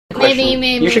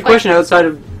You should question outside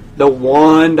of the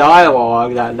one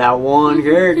dialogue that one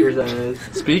character says.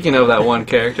 Speaking of that one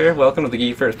character, welcome to the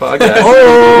GeekVerse podcast.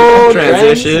 Oh,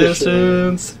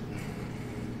 transitions.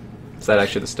 Is that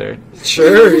actually the start?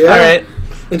 Sure, yeah.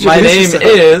 Alright. My name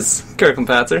is Kirkland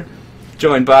Patzer,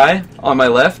 joined by, on my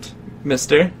left,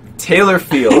 Mr. Taylor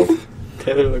Field.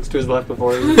 Taylor looks to his left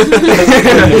before him.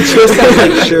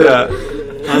 Sure.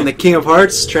 I'm the King of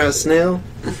Hearts, Travis Snail.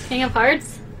 King of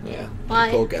Hearts? Yeah.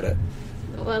 Why? We'll get it.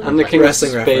 Well, I'm the King of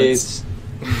Wrestling Spades.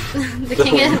 the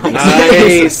king of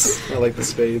Nice! I like the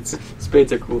spades.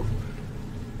 Spades are cool.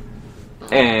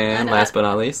 And last but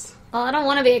not least, Well, I don't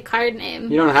want to be a card name.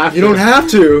 You don't have to. You don't have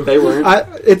to. They weren't.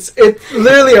 It's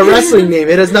literally a wrestling name.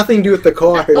 It has nothing to do with the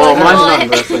card. Well, mine's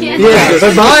not wrestling. Yeah,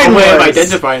 but mine way of was.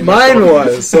 identifying Mine yourself.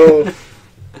 was. So.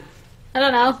 I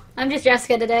don't know. I'm just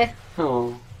Jessica today.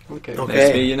 Oh, okay. Okay. nice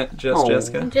to meet you,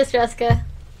 Jessica. I'm just Jessica.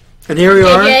 And here we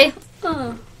are. AJ.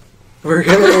 Oh. We're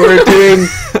doing,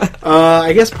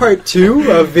 I guess, part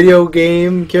 2 of video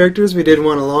game characters. We did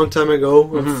one a long time ago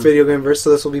of Video Game Verse, so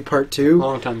this will be part 2.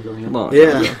 Long time ago,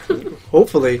 yeah. Yeah,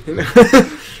 hopefully.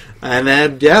 And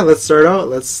then, yeah, let's start out.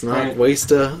 Let's not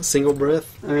waste a single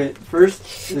breath. Alright,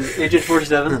 first is Agent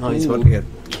 47. Oh, he's about to get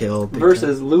killed.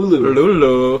 Versus Lulu.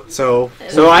 Lulu. So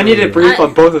I need a brief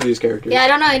on both of these characters. Yeah, I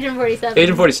don't know. Agent 47.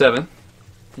 Agent 47.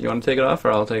 You want to take it off,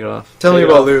 or I'll take it off? tell me Take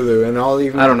it about off. Lulu, and I'll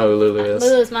even... I don't know who Lulu is.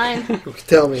 Lulu's mine.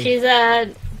 Tell me. She's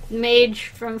a mage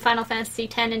from Final Fantasy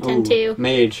X and Ooh, X-2.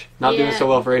 Mage. Not doing Yeah. so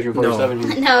well for Agent 47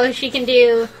 here. No, she can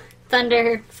do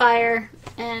thunder, fire,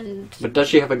 and... But does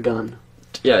she have a gun?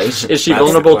 Yeah, is she That's the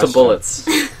vulnerable to question. bullets?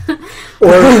 Or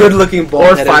a good-looking ball.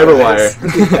 Or fiber wire.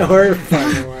 Or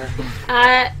fiber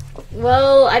wire.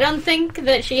 Well, I don't think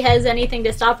that she has anything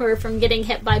to stop her from getting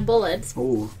hit by bullets.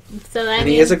 Ooh. So that And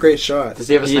he is a great shot. Does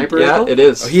he have a sniper Yeah, rifle? it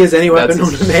is. Oh, he has any weapon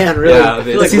known to man, really. Yeah, I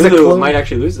feel like he's a Lulu clone. might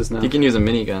actually lose this now. You can use a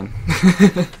minigun.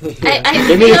 I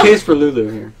Give me a feel case for Lulu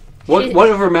here. What She- what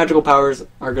of her magical powers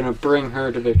are going to bring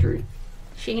her to victory?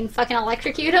 she can fucking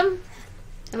electrocute him.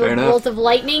 Have Fair a enough. bolt of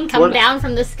lightning come What- down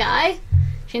from the sky.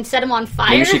 She can set him on fire.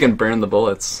 Maybe she can burn the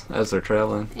bullets as they're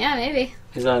traveling. Yeah, maybe.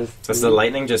 Is that Does the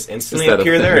lightning just instantly Is that a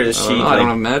appear there, or thing? does I she don't know. I don't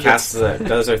know magic.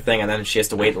 does her thing, and then she has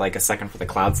to wait like a second for the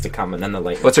clouds to come, and then the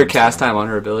lightning? What's her comes cast down? time on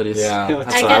her abilities? Yeah, I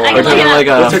that's can- what I I can We're look talking it up. like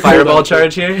What's a her fireball cooldown?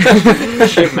 charge here?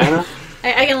 shape mana?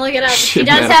 I can look it up. She Shit,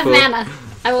 does mana have pool. mana.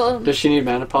 I will. Does she need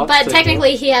mana pots? But to-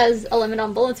 technically, he has a limit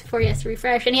on bullets before he has to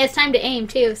refresh, and he has time to aim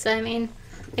too. So I mean,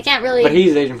 I can't really. But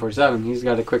he's Agent 47. He's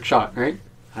got a quick shot, right?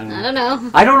 I don't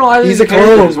know. I don't know either He's of a these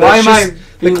clone. characters. Why am I? The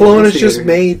being clone is just instigator?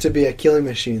 made to be a killing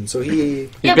machine, so he... He's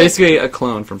Yeah, but- basically a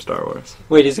clone from Star Wars.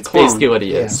 Wait, he's a That's clone. basically what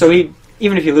he Yeah. is. So he,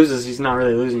 even if he loses, he's not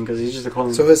really losing because he's just a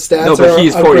clone. So his stats No, but are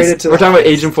he's 40. upgraded to We're the talking about highest.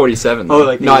 Agent 47. oh,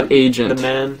 like not the, Agent. the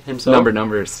man himself.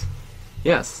 Numbers.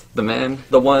 Yes, the man,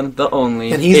 the one, the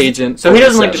only, And he's- Agent. So he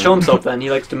doesn't like to 47. show himself. Then he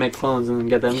likes to make clones and then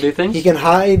get them to do things. He can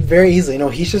hide very easily. No,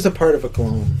 he's just a part of a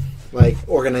clone, like,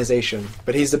 organization.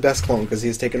 But he's the best clone because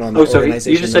he's taken on the Oh, so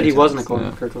organization. you just said he many wasn't a times. clone,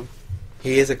 Yeah. Kirkland.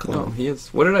 He is a No, clone. he is.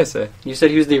 What did I say? You said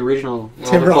he was the original. Where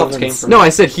all Tim the clones Robbins. came from. No, I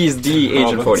said he's the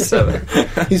Agent 47.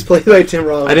 He's played by Tim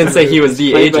Robbins. I didn't say he was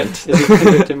the Played by- agent. is he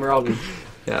played by Tim Robbins?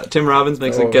 Yeah, Tim Robbins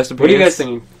makes a Oh. guest What are you guys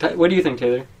appearance. thinking? What do you think,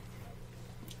 Taylor?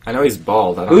 I know he's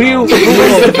bald. I don't Who do know. you? Who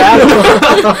wins the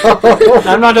battle?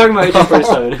 I'm not talking about Agent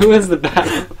 47. Who wins the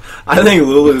battle? I think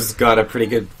Lulu's got a pretty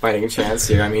good fighting chance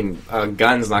here. I mean, a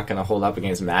gun's not going to hold up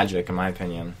against magic, in my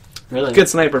opinion. Really? Good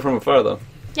sniper from afar, though.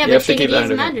 Yeah, You but have to she keep could that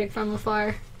use under control. magic from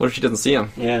afar. What if she doesn't see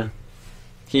him? Yeah.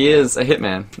 He is a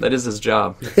hitman. That is his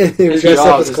job. he was His dressed job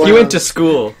up as is- clown. He went to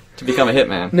school to become a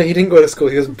hitman. No, he didn't go to school.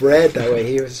 He was bred that way.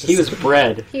 He was. Just, He was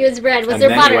bred. He was bred. Was And there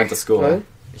then butter? he went to school. What?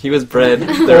 He was bred.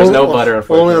 There was no butter,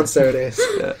 Only unfortunately. on Saturdays.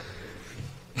 Yeah.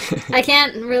 I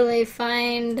can't really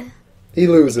find He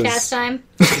loses. cast time.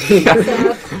 Yeah.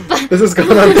 So, but This has gone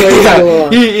on way too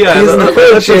long. He He doesn't have a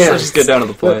let's chance. just get down to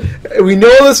the point. We know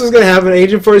this was going to happen.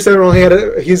 Agent 47 only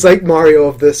had he's like Mario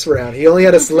of this round. He only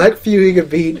had a select few he could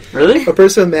beat. Really? A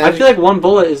person with I magic. feel like one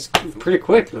bullet is pretty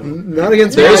quick, though. Not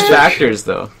against No. There's magic. factors,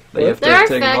 though, that you have to there are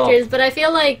take factors, involved. but I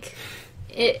feel like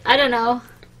I don't know.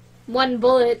 One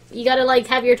bullet, you gotta like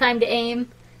have your time to aim.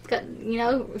 You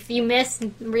know, if you miss,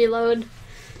 reload.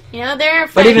 You know, there are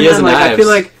But even He has then, like, I knives. feel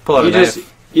like Pull out you a just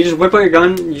knife. you just whip out your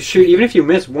gun, you shoot. Even if you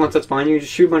miss once, that's fine. You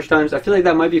just shoot a bunch of times. I feel like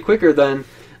that might be quicker than.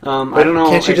 I don't know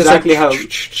Can't she exactly just, how.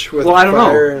 like, with Well, I don't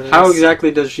fire know and how it's-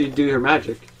 exactly does she do her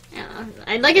magic.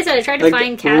 like I said, I tried to Like,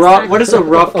 find cast rough, time. what is a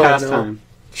rough Oh, cast no. time?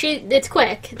 It's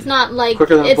quick. It's not like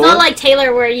Quicker than a it's bullet? not like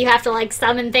Taylor where you have to like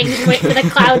summon things and wait for the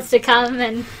clouds to come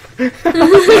and.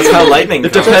 That's how lightning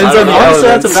It comes. depends I on don't the know. Honestly,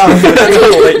 that's elements. about- That's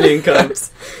how lightning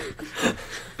comes.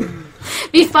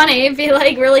 be funny. It'd be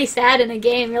like really sad in a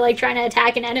game. You're like trying to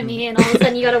attack an enemy, and all of a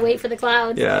sudden you gotta wait for the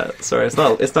clouds. Yeah, sorry, it's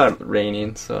not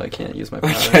raining, so I can't use my I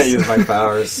powers. can't use my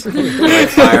powers. Like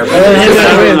fire.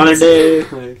 Another day.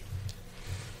 Like,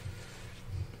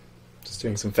 Just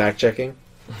doing some fact checking.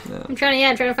 I'm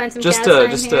trying to find some. Just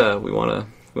cast time here. we want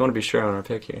to be sure on our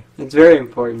pick here. it's very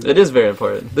important. It is very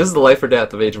important. This is the life or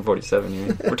death of Agent 47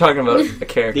 here. We're talking about a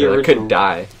character that could original.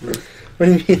 die. What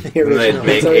do you mean the original?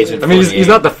 make Agent I mean, he's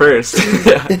not the first.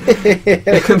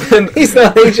 He's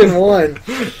not Agent 1.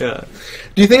 Yeah.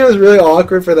 Do you think it was really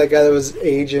awkward for that guy that was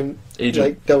Agent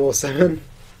Agent like 007?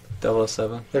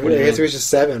 007. I What do you guess he mean? was just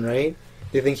 7, right?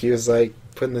 Do you think he was like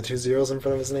putting the 2 zeros in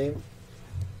front of his name?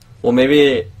 Well,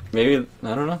 maybe I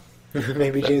don't know.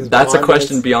 Maybe James That's Bond a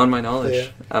question is- beyond my knowledge.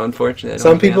 Yeah. I'm unfortunate. I don't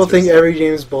Some have the people think answers. every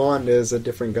James Bond is a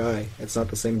different guy. It's not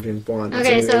the same James Bond.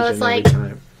 Okay, it's a new so agent it's like- every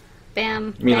time.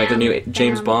 Bam. You mean like the bam, new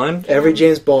James bam. Bond? Every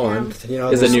James Bond, you know,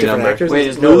 Is a there's new different number. actors. Wait,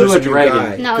 there's is Lulu there's a new dragon?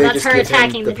 guy. No, They that's just her give him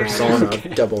attacking the the dragon. persona Okay.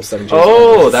 of 007 James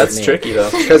Oh, Bond. that's Name. tricky though.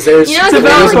 Because there's You know, it's a videos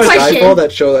valid in question. Skyfall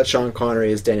that show that Sean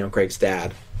Connery is Daniel Craig's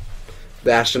dad.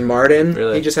 The Ashton Martin,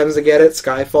 Really? he just happens to get it.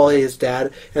 Skyfall, his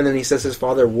dad, and then he says his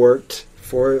father worked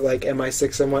for like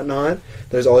MI6 and whatnot.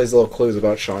 There's all these little clues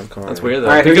about Sean Connery. That's weird though.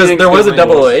 Alright, who do you Because think there was a Sean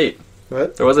Bean 008.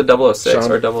 What? There was a 006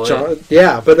 or 008.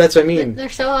 Yeah, but that's what I mean. They're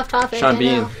so off topic. Know. Sean I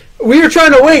Bean. know. We were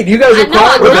trying to wait. You guys I were know,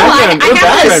 quiet. no, We're back. I We're got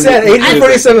back. I said We're Agent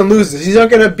 47 loses. He's not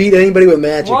going to beat anybody with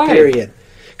magic. Why? Period.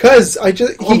 Because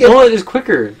Well, bullet is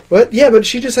quicker. What? Yeah, but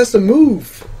she just has to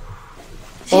move.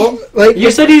 Like You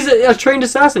said he's a trained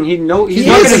assassin. He's he not is going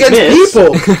to against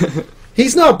miss. people.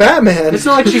 He's not Batman. It's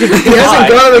not like she can He hasn't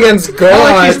gone up against It's not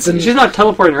like gods. and she's not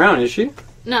teleporting around, is she?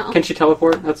 No. Can she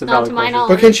teleport? That's a Not valid to my question. knowledge.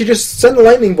 But can she just send a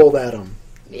lightning bolt at him?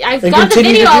 I've and got the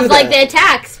continue to video do of like that? the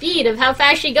attack speed of how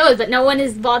fast she goes, but no one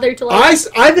is bothered to like.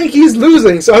 I think he's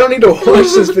losing, so I don't need to watch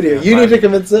this video. You need to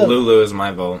convince them. Lulu is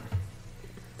my vote.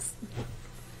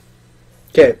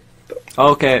 Okay,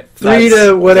 Okay. 3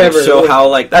 to whatever. Show how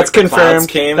like That's the clouds confirmed.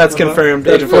 came. That's confirmed.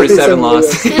 That's Agent 47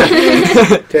 lost.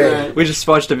 Okay. Alright. We just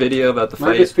watched a video about the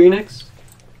Marcus fight. Phoenix?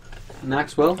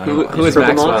 Maxwell? I don't know. Who is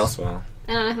Scribble Maxwell?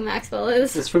 I don't know who Maxwell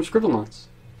is. It's from Scribblenauts.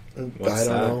 What's I don't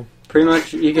that? know. Pretty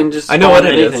much, you can just I know spawn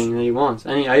what it is. anything that he wants.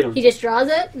 Any item. He just draws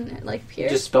it and it like He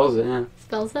appears. just spells it, yeah.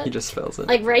 Spells it. He just spells it.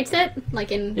 Like writes it,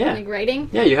 like in Yeah. like writing.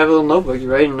 Yeah, you have a little notebook. You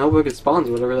write in a notebook, it spawns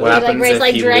whatever that What is. He like happens writes if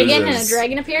like he dragon loses? and a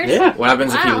dragon appears. Yeah. What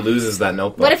happens if Wow. he loses that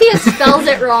notebook? What if he spells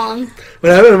it wrong?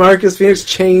 What happened to Marcus Phoenix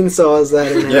chainsaws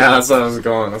that in Yeah, that's what I was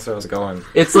going. That's where I was going.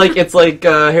 It's like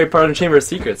Harry Potter and Chamber of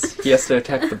Secrets. He has to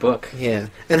attack the book. Yeah.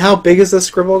 And how big is this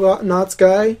Scribblenauts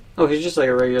guy? Oh, he's just like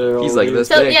a regular old He's like dude. this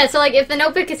So big. yeah, so like if the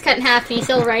notebook is cut in half, can you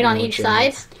still write on each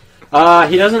side?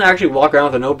 He doesn't actually walk around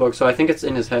with a notebook, so I think it's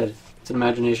in his head. It's an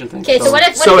imagination thing. Okay, so what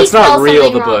if So he it's not spells real,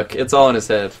 something the wrong? book. It's all in his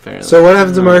head, apparently. So what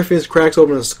happens to Marcus Phoenix cracks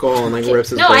open his skull and like rips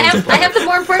his No, I bones have apart? the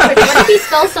more important question. What if he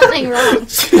spells something wrong?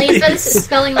 Like instead of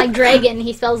spelling like dragon,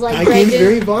 he spells like That game's dragon.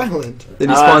 very violent. Then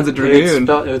he spawns a It dragoon.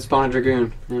 would spawn a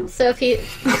dragoon. Yeah. So if he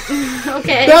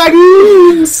okay.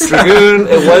 Dragoons! Dragoon.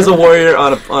 It was a warrior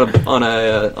on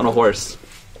a horse.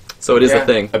 So it is Yeah, a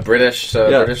thing. A British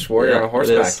warrior Yeah, on a it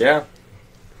horseback. is. Yeah.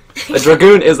 A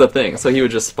dragoon is a thing, so he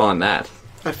would just spawn that.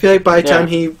 I feel like by the time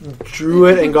Yeah. he drew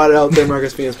it and got it out there,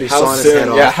 Marcus Phoenix would be How sawing his soon? head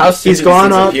off. Yeah. How soon He's did gone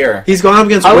these up. appear? He's gone up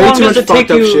against How way long too does much it take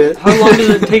fucked up you? shit. How long does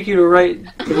it take you to write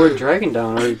the word dragon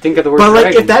down, or think of the word But like,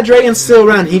 dragon? if that dragon's still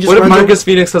around, he just What if runs Marcus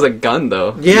Phoenix has a gun,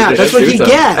 though? Yeah, He just that's what he shoots him.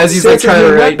 gets. As he's So like it's a trying to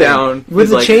new write weapon. down with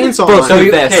the he's like, chainsaw. Bro, on so it.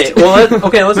 you- okay, well, let's talk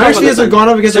Marcus about Phoenix this. has gone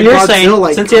up against So a you're Godzilla saying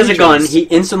like since he has a gun, creatures. he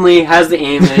instantly has the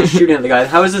aim and is shooting at the guy.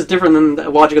 How is this different than the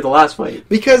logic of the last fight?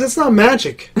 Because it's not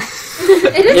magic.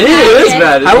 It It is magic.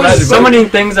 bad. How It's is magic, summoning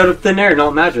things out of thin air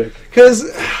not magic? Because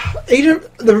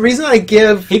the reason I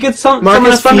give He could summon a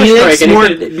Marcus thunder Phoenix strike and he more-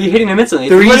 could be hitting him instantly.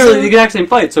 The It's literally reason- the exact same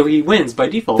fight, so he wins by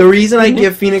default. the reason I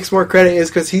give Phoenix more credit is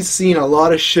because he's seen a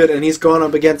lot of shit and he's gone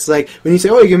up against, like, when you say,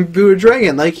 oh, you can do a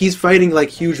dragon, like, he's fighting, like,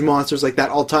 huge monsters like that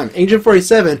all the time. Agent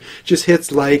 47 just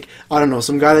hits, like, I don't know,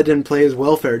 some guy that didn't play his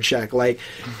welfare check, like,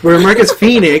 where Marcus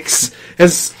Phoenix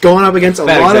has gone up against a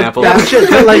Bad lot example. of bad shit.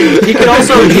 But, like, he could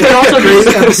also Great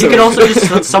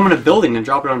just summon a building and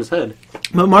drop it on his head.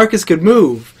 but Marcus could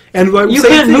move. And like, You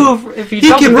same can't thing. move if you He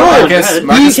jump can the roll. building on your Marcus- head.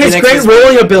 Marcus He has Phoenix great is-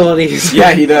 rolling abilities.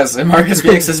 Yeah, he does. And Marcus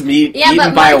Phoenix is Yeah, eaten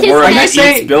but by a Marcus worm can't- that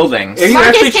Say- eats buildings. Are you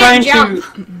Marcus actually trying can't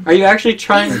to? Are you actually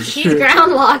trying? He's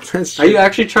ground locked. That's Are you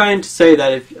actually trying to say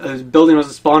that if a building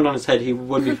was spawned on his head, he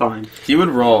would be fine? He would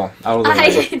roll. I will I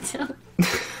limit. don't.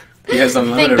 He has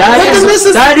unlimited. That then this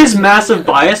is- That is massive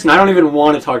bias, and I don't even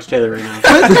want to talk to Taylor right now.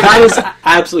 That is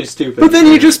absolutely stupid. But then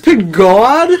you just pick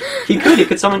God? he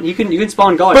could summon. You can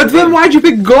spawn God. But then why'd you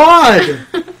pick God?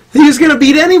 He's gonna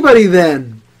beat anybody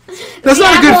then. That's the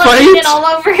not a good apple fight. Eden all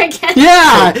over again.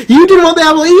 Yeah, you didn't want the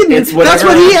apple of Eden. It's That's whatever.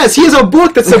 what he has. He has a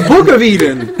book that's the Book of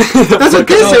Eden. That's what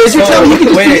this is. You're telling me he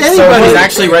can just beat wait, so anybody. he's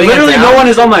actually writing Literally, it down? no one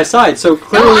is on my side, so No,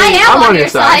 clearly... I am I'm on your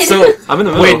side. So, I'm in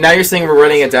the middle. wait, now you're saying we're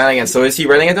writing it down again. So is he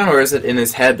writing it down, or is it in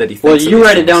his head that he thinks Well, of you these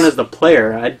write it things? down as the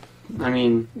player. I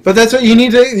mean... But that's what you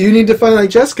need to find, like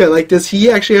Jessica. Like, does he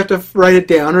actually have to write it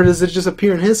down, or does it just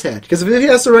appear in his head? Because if he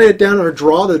has to write it down or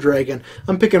draw the dragon,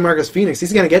 I'm picking Marcus Phoenix.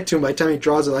 He's gonna get to him by the time he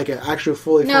draws it like an actual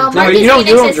fully. No, formed No, Marcus you don't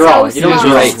Phoenix draw is it. so You don't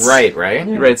slow. write. Just right?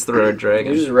 He writes the road You're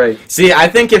dragon. just right. See, I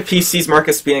think if he sees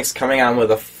Marcus Phoenix coming on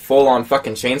with a full-on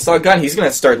fucking chainsaw gun, he's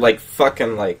gonna start, like,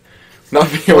 fucking, like, not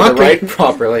being able to Fucking- write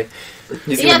properly.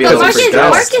 He's Yeah, gonna be but able to freak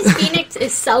out. Marcus Phoenix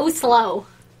is so slow.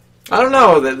 I don't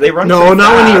know. They run. No, pretty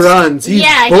not when he fast. runs. He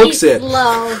Yeah, books he's it.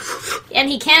 slow. And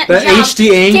he can't That jump. HD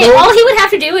Okay, angle. all he would have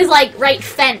to do is, like, write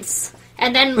fence.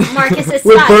 And then Marcus is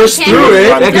Would stuck. burst He can't through it.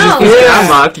 Yeah, because No. he's Yeah. ground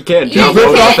locked, you can't Yeah, jump you Rip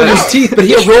over can't. off the of fence. his teeth, but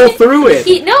he'll roll through it.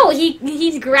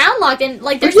 He's ground locked, and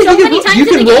like there's Yeah, so you can many ro- times you in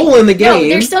can the game. roll in the No, game.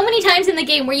 there's so many times in the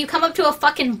game where you come up to a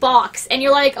fucking box and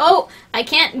you're like, oh, I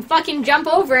can't fucking jump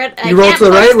over it. I You roll can't to the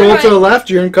push right, roll through to the it." left,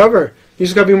 you're in cover. You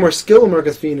just gotta be more skilled,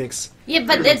 Marcus Phoenix. Yeah,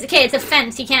 but it's okay. It's a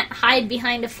fence. He can't hide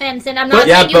behind a fence, and I'm not But-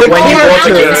 Yeah, saying you but can when roll he around rolls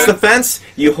the against the fence. fence,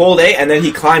 you hold A, and then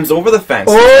he climbs over the fence.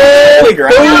 Oh! Holy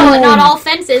ground. No, not all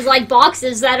fences. Like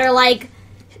boxes that are like,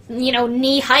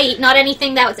 knee height. Not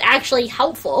anything that was actually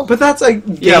helpful. But that's like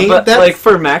Yeah, but that's, like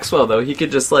for Maxwell though, he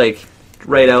could just like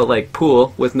write out like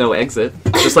pool with no exit,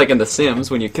 just like in The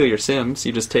Sims. When you kill your Sims,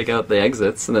 you just take out the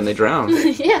exits and then they drown.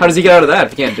 yeah, How does he get out of that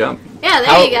if he can't jump? yeah.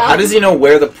 There you go. How does he know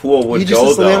where the pool would he just go,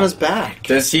 has to lay on though? his back.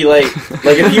 Does he, like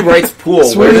if he writes pool, where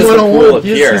Swimming does the 101. pool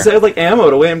appear? He's had like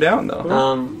ammo to weigh him down though.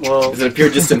 Well... Does it appear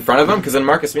just in front of him? Because then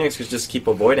Marcus Phoenix could just keep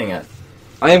avoiding it.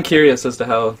 I am curious as to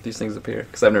how these things appear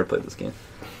because I've never played this game.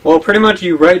 Well, pretty much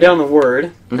you write down the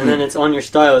word, and then it's on your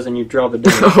stylus, and you drop it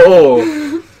down.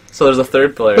 Oh, so there's a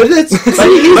third player. But it's he's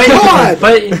God.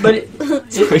 But You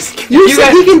You said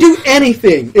guys- he can do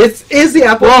anything. Is the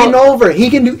apple Well, eaten over?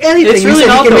 He can do anything. it's You really said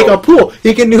he not, can make though. a pool.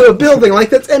 He can do a building. Like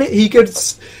that's any. He could.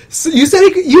 You said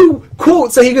he could, you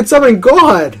quote say he could summon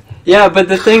God. yeah, but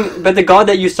the god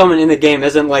that you summon in the game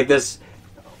isn't like this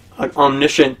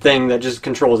omniscient thing that just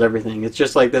controls everything. It's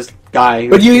just like this guy.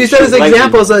 But you used that as shoots an lightning.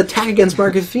 example as an attack against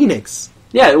Marcus Phoenix.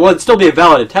 Yeah, well, it'd still be a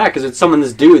valid attack because it's someone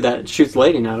this dude that shoots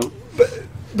lightning at him.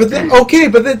 But then okay,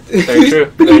 but then Very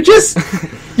true. But you just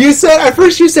you said at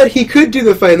first you said he could do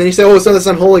the fight, and then you said, "Oh, it's not this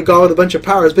unholy god with a bunch of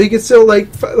powers." But he could still like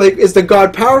is the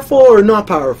god powerful or not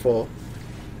powerful?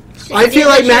 I feel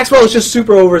like Maxwell is just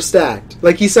super overstacked.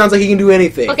 Like he sounds like he can do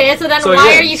anything. Okay, so then So,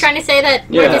 why yeah. are you trying to say that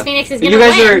Yeah. Marcus Phoenix is You going to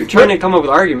guys win? are trying to come up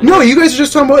with arguments. No, you guys are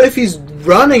just talking about if he's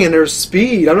running and there's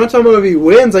speed. I'm not talking about if he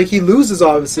wins. Like he loses,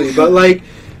 obviously, but like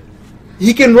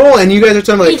he can roll, and you guys are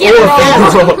talking like He can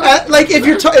roll. like if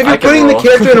you're I can putting the roll.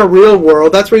 character in a real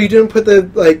world, that's where you didn't put the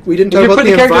we didn't If talk you about put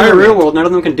the the characters in the environment. real world, none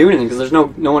of them can do anything because there's no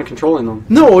one controlling them.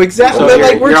 No, exactly. So but your-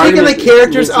 like we're your taking the argument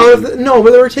characters needs out to of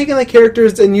but we're taking the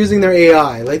characters and using their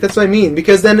AI. Like that's what I mean.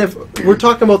 Because then if we're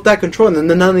talking about that control, then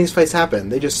none of these fights happen.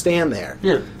 They just stand there.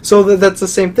 Yeah. So that's the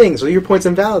same thing. So your point's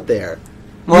invalid there.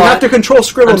 Well, you have to control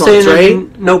scribble I'm saying notes, there's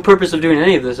right? no purpose of doing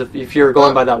any of this if you're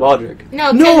going by that logic.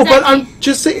 No, No, 'cause but then I'm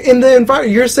just saying in the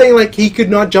environment. You're saying like he could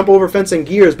not jump over fence and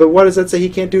gears, but what does that say he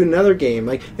can't do in another game?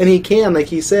 Like, and he can, like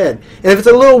he said. And if it's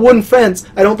a little wooden fence,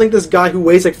 I don't think this guy who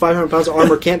weighs like 500 pounds of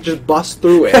armor can't just bust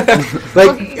through it.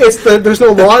 Like there's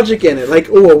no logic in it. Like,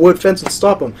 oh, a wood fence would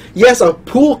stop him. Yes, a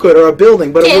pool could or a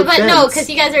building, but a Okay, wood but fence. no, because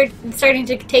you guys are starting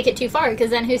to take it too far.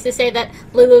 Because then who's to say that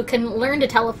Lulu can learn to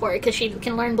teleport? Because she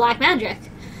can learn black magic.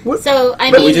 What? So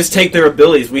I But mean, we just take their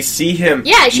abilities. We see him.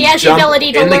 Yeah, she has the jump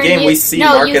ability to in the learn game. you- We see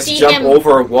No, you Marcus see jump him-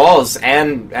 over walls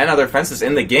and other fences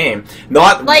in the game.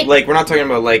 Not Like- we're not talking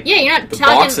about like yeah, you're not the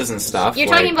talking. boxes and stuff. You're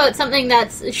like- talking about something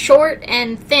that's short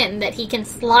and thin that he can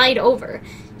slide over.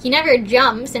 He never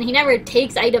jumps and he never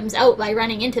takes items out by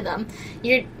running into them.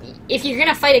 If you're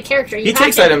gonna fight a character, you He have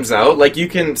takes to, items out. Like you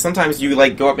can sometimes you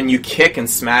like go up and you kick and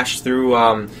smash through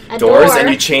A doors door. and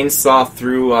you chainsaw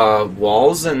through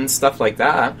walls and stuff like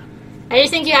that. I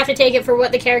just think you have to take it for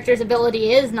what the character's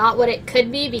ability is, not what it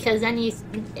could be, because then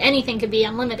anything could be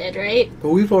unlimited, right? But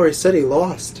we've already said he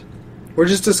lost. We're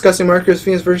just discussing Marcus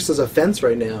Phoenix versus a fence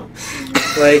right now.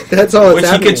 Like that's all Which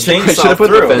that's he happening. could I should've chainsaw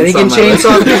put the through. fence And he can on my chainsaw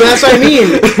list. through. But that's what I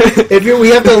mean. If we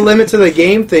have to limit to the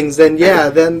game things, then yeah,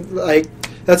 then like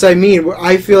that's what I mean.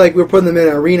 I feel like we're putting them in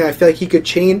an arena. I feel like he could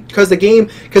because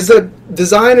the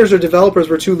designers or developers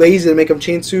were too lazy to make him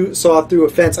chainsaw through a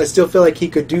fence. I still feel like he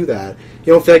could do that.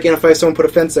 You don't feel like if someone put a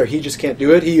fence there, he just can't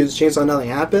do it. He uses chainsaw, nothing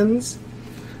happens.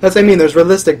 That's what I mean. There's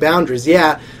realistic boundaries.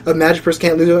 Yeah, a magic person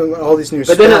can't lose all these new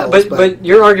But spells. then, but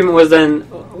your argument was then,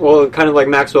 well, kind of like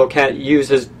Maxwell can't use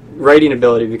his writing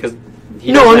ability because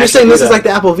he no, doesn't I'm just actually saying do this is that. like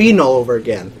the Apple V all over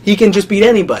again. He can just beat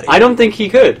anybody. I don't think he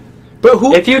could. But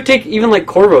who? If you take even like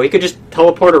Corvo, he could just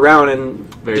teleport around and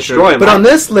Very destroy true. him. But on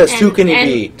this list, who And- can he and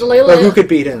beat? Lulu- Or who could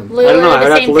beat him? Lulu I don't know. are I the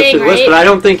would have same to list thing, the list, right? but I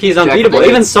don't think he's unbeatable. Jack-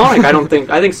 Even Sonic,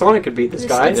 I think Sonic could beat this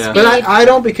guy. Just- Yeah. But I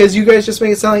don't, because you guys just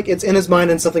make it sound like it's in his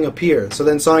mind and something appears. So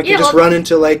then Sonic Yeah, can just well- run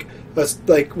into like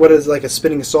what is like a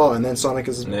spinning saw, and then Sonic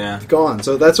is Yeah. gone.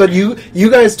 So that's what you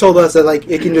guys told us, that like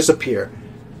it can just appear.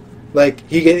 Like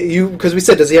because we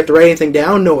said, does he have to write anything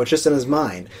down? No, it's just in his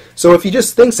mind. So if he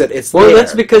just thinks it, it's Well, there.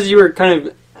 that's because you were kind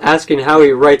of asking how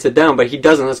he writes it down, but he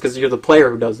doesn't. That's because you're the player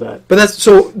who does that. But that's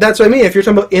what I mean. If you're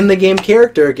talking about in the game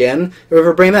character again, if we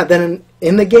ever bring that, then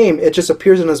in the game it just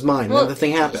appears in his mind, and the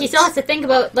thing happens. He still has to think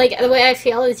about, like, the way I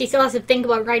feel is he still has to think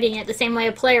about writing it the same way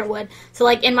a player would. So,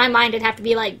 like, in my mind, it'd have to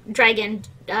be, like, Dragon,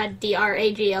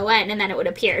 Dragon, and then it would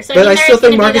appear. So, But I there's still think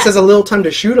gonna be Marcus that- has a little time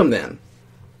to shoot him then.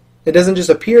 It doesn't just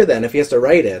appear then if he has to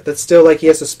write it. That's still like he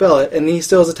has to spell it, and he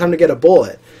still has a time to get a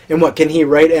bullet. And what, can he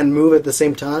write and move at the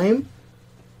same time?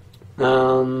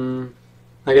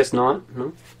 I guess not.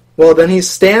 No. Well, then he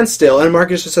stands still, and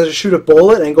Marcus just has to shoot a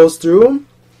bullet and goes through him?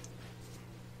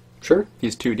 Sure.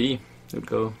 He's 2D.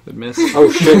 It'd miss.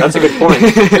 Oh shit, that's a good point.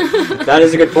 That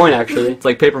is a good point, actually. It's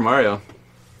like Paper Mario.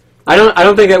 I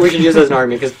don't think that we should use that as an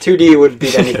argument because 2D would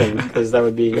beat anything because that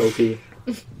would be OP.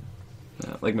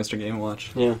 Yeah, like Mr. Game &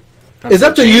 Watch. Yeah. It's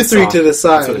up to you three to That's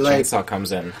decide. where the Like, chainsaw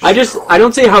comes in. I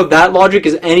don't see how that logic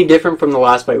is any different from the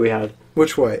last fight we had.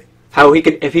 which way? How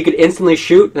if he could instantly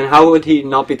shoot, then how would he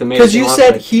not beat the main? Because you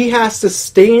said he has to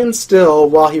stand still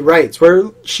while he writes, where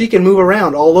she can move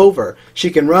around all over. She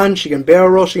can run, she can barrel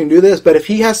roll, she can do this, but if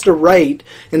he has to write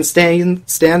and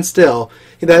stand still,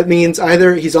 that means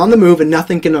either he's on the move and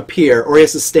nothing can appear, or he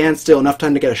has to stand still enough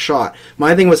time to get a shot.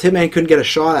 My thing was Hitman couldn't get a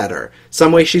shot at her.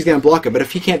 Some way she's going to block it, but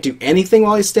if he can't do anything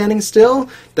while he's standing still,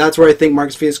 that's where I think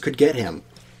Marcus Phoenix could get him.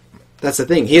 That's the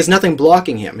thing. He has nothing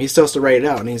blocking him. He still has to write it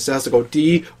out, and he still has to go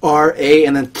D, R, A,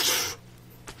 and then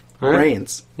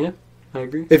brains. Yeah, I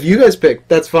agree. If you guys pick,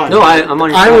 that's fine. No, I'm on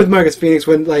your I'm side. with Marcus Phoenix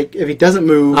when, like, if he doesn't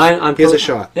move, I'm he has a totally-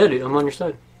 shot. Yeah, dude, I'm on your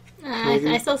side.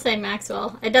 I still say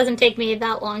Maxwell. It doesn't take me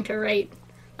that long to write.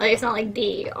 Like, it's not like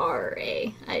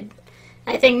D-R-A.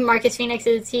 I think Marcus Phoenix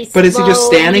he's But is he just slow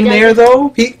and standing he there,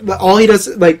 doesn't- though? All he does,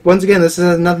 like, once again, this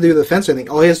has nothing to do with the fence or anything.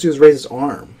 All he has to do is raise his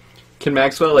arm. Can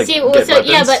Maxwell, like, See, get so, weapons?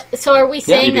 yeah, but so are we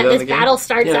saying you do that that in this the game? battle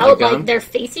starts Yeah, out a gun. like they're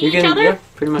facing You each can, other? yeah,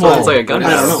 pretty much. Well, It's like a gun I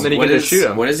don't barrel, know. and then he What can just shoot is-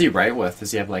 him. What does he write with?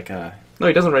 Does he have like a... No,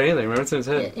 he doesn't write anything. Remember, it's in his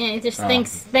head. Yeah, he just Oh.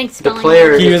 thinks The spelling.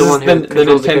 player- He He's the uses one who the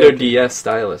controls the Nintendo character. DS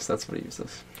stylus. That's what he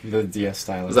uses. The DS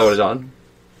stylus. Is that what it's on?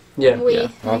 Yeah. We, Yeah.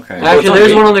 Okay. Well, Actually, it's on there's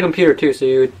Geek. one on the computer too, so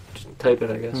you would just type it,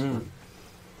 I guess.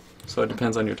 So it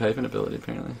depends on your typing ability,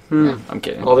 apparently. Hmm. I'm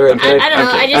kidding. All there- I'm I kidding. don't know.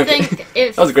 I'm I kidding. just I'm think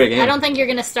if That was a great game. I don't think you're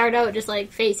gonna start out just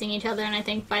like facing each other, and I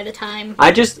think by the time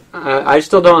I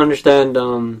still don't understand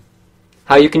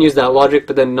how you can use that logic,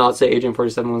 but then not say Agent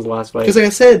 47 was the last fight. Because, like I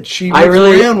said, she I moves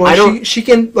really- around I while don't- she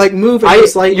can, like, move and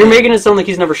just, like... You're making it sound like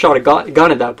he's never shot a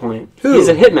gun at that point. Who? He's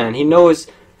a hitman. He knows.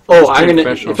 Oh, I'm trained gonna.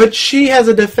 professional. But she has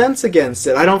a defense against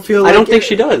it. I don't feel like I don't think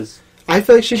she does. I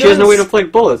feel like she She does. has no way to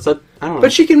deflect bullets. I don't know.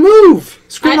 But she can move. I-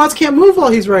 Screamouts can't move while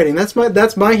he's writing. That's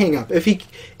my hang up. If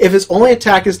his only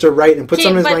attack is to write and put See,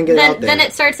 something in his but mind and get it then, out there. then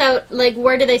it starts out like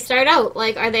where do they start out?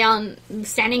 Like, are they on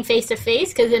standing face to face?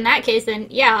 Because in that case, then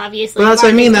yeah, obviously. But that's what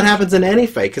I mean. That Marcus- happens in any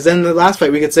fight. Because then in the last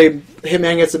fight, we could say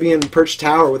Hitman gets to be in Perch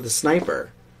Tower with the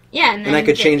sniper. Yeah, And that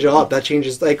could change it all up. That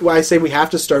changes, like, I say we have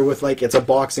to start with, like, it's a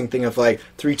boxing thing of, like,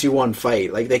 3, 2, 1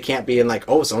 fight. Like, they can't be in, like,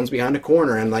 oh, someone's behind a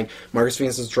corner, and, like, Marcus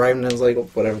Phoenix is driving and is, like,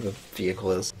 whatever the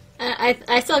vehicle is.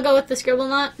 I still go with the scribble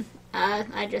knot. I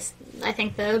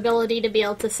think the ability to be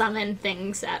able to summon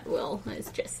things at will is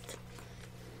just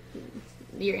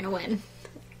you're gonna win.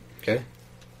 Okay.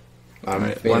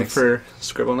 Alright, one for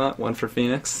Scribblenaught, one for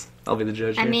Phoenix. I'll be the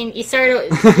judge I here. mean, you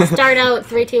start out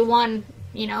 3, 2, 1.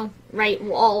 You know, right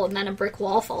wall, and then a brick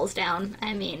wall falls down.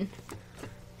 I mean,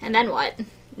 and then what?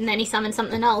 And then he summons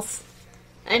something else.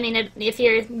 I mean, if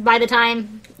you're by the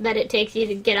time that it takes you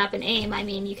to get up and aim, I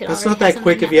mean, you could. It's already not have that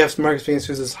quick something if you have Marcus Phoenix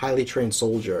who's this highly trained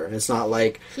soldier. It's not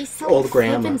like He's so old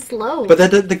grandma. flippin' slow. But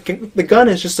the gun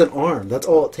is just an arm. That's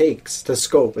all it takes to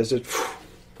scope. Is just...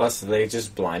 Plus, they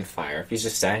just blind fire. If he's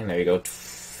just standing there, you go...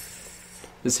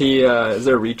 Is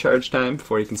there a recharge time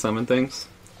before he can summon things?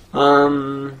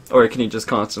 Or can he just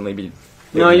constantly be...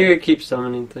 No, you keep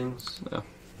summoning things.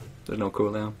 There's no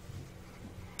cooldown.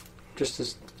 Just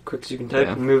as quick as you can type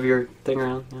Yeah. and move your thing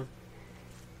around. Yeah.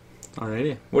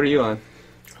 Alrighty. What are you on?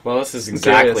 Well, this is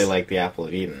exactly curious. like the Apple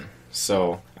of Eden.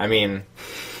 So, I mean...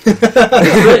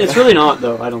 It's really not,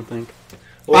 though, I don't think.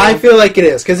 I feel like it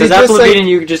is, because he's Because just Apple of like... Eden,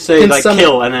 you could just say, like, some-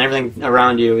 kill, and then everything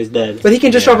around you is dead. But he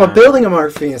can just Yeah. drop a building on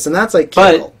Mark Venus, and that's like kill.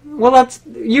 But, well, that's...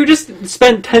 You just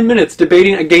spent 10 minutes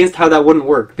debating against how that wouldn't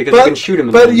work, because you can shoot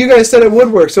him. But you guys said it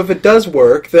would work, so if it does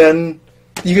work, then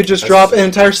you could just drop an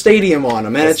entire stadium on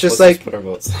him, and it's just Let's like... put our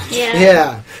votes. Yeah.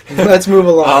 Yeah, let's move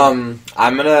along.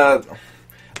 I'm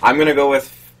gonna go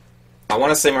with... I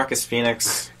want to say Marcus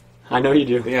Phoenix. I know you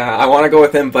do. Yeah, I want to go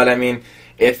with him, but I mean,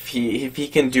 if he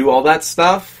can do all that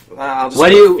stuff, I'll just Why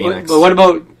do go you... with Phoenix. But what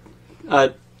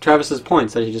about Travis's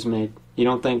points that he just made? You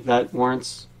don't think that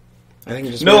warrants... I think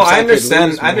it just No, works I out, could lose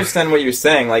understand. I more. understand what you're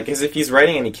saying. Like, because if he's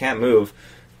writing and he can't move,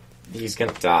 he's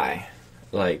gonna die.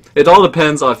 Like, It all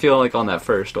depends, I feel like, on that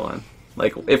first one.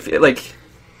 Like, if, like...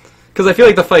 Because I feel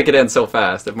like the fight could end so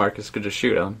fast if Marcus could just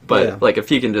shoot him. But, Yeah. like, if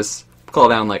he can just call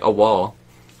down, like, a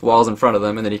wall's in front of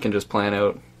them, and then he can just plan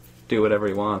out, do whatever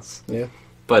he wants. Yeah.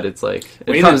 But it's like,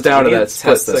 we it comes down to we need that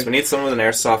test split this. We need someone with an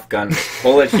airsoft gun,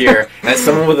 pull it here, and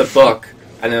someone with a book,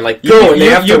 and then like You, go. And they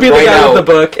have you to be the write guy out. with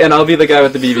the book, and I'll be the guy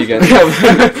with the BB gun.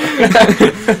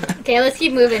 Okay, let's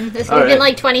keep moving. We've All been right.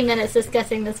 like 20 minutes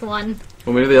discussing this one.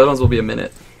 Well, maybe the other ones will be a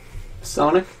minute.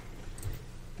 Sonic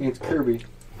against Kirby.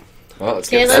 Well, let's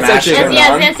Okay, get let's, Smash actually turned yeah, I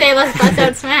on. was gonna say let's bust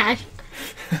out Smash.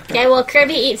 Okay, well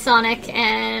Kirby eats Sonic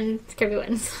and Kirby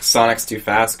wins. Sonic's too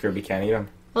fast. Kirby can't eat him.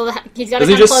 Well, he's got to Does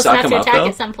he come just close suck enough him to up, attack though?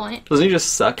 at some point. Doesn't he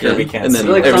just suck Kirby in, can't and I then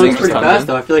feel like everything Sonic's just pretty comes fast, in?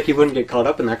 though. I feel like he wouldn't get caught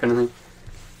up in that kind of thing.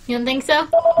 You don't think so?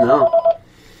 No.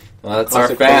 Well, that's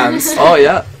Also our fans. Oh,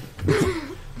 yeah.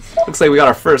 Looks like we got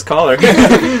our first caller.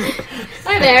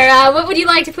 Hi there. What would you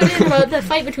like to put in about the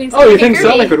fight between Sonic Oh, you and think Kirby?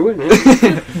 Sonic would win?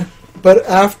 Yeah? But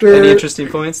after Any interesting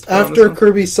points? to put on this after one?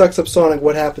 Kirby sucks up Sonic,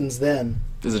 what happens then?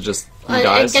 Is it just he I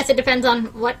dies? guess it depends on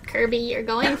what Kirby you're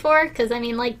going for, because I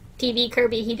mean, like TV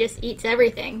Kirby, he just eats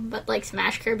everything, but like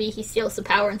Smash Kirby, he steals the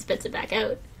power and spits it back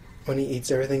out. When he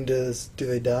eats everything, do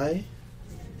they die?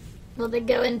 Well, they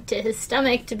go into his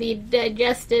stomach to be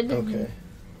digested, Okay.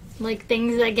 like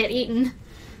things that get eaten.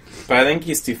 But I think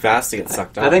he's too fast to get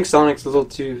sucked up. I think Sonic's a little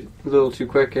too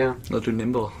quick, yeah. A little too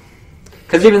nimble.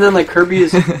 Because even then, like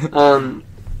Kirby's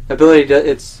ability,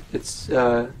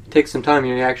 takes some time.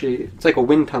 You know, it's like a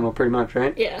wind tunnel, pretty much,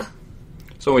 right? Yeah.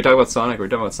 So when we talk about Sonic, we're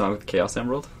talking about Sonic with the Chaos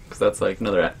Emerald? Because that's like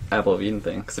another Apple of Eden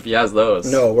thing. Because if he has those...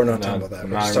 No, we're not No, talking about that.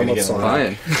 I'm We're not just talking gonna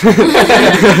about get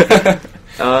Sonic.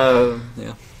 Fine.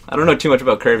 Yeah. I don't know too much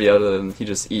about Kirby other than he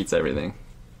just eats everything.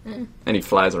 Mm. And he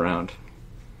flies around.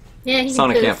 Yeah, he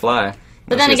Sonic can can't fly.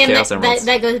 But unless then he has again, Chaos that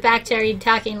Emeralds. goes back to, are you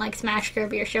talking like Smash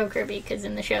Kirby or Show Kirby? Because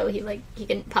in the show, he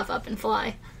can puff up and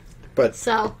fly. But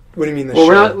So, what do you mean the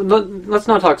Well, show? let's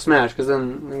not talk Smash, because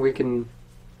then we can.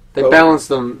 They Well, balance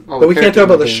them. All But the we can't characters talk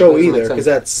about in the game. show Doesn't make either, sense. because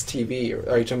that's TV.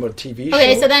 Are you talking about TV show?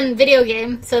 okay, so then video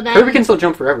game. So then Kirby can still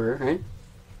jump forever, right?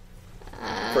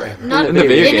 Forever. not In the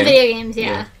video in the game. video games,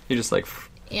 yeah. He just like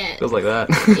Yeah. goes like that.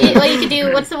 Well, you could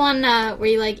do, what's the one where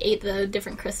you like ate the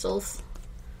different crystals?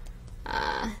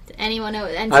 Anyone know?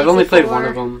 N64? I've only played one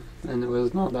of them, and it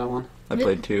was not that one. I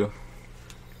played 2.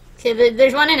 Okay,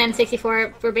 there's one in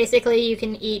N64 where basically you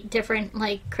can eat different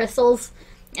like crystals,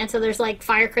 and so there's like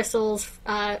fire crystals,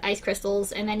 ice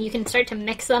crystals, and then you can start to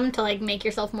mix them to like make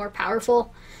yourself more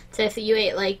powerful. So if you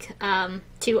ate like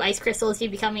 2 ice crystals, you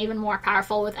become even more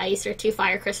powerful with ice, or 2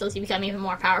 fire crystals, you become even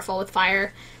more powerful with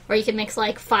fire. Or you can mix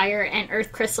like fire and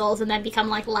earth crystals and then become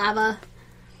like lava.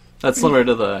 That's similar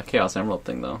to the Chaos Emerald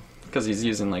thing, though. Because he's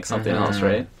using like something else,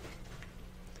 right?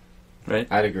 Right?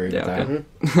 I'd agree Yeah, with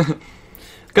that. okay.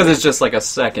 Because it's just like a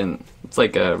second... It's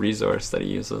like a resource that he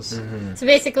uses. So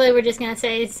basically we're just going to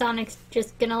say Sonic's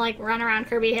just going to like run around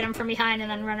Kirby, hit him from behind, and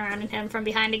then run around and hit him from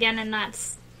behind again, and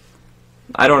that's...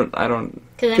 I don't...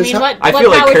 Because I 'Cause mean, how- what I what feel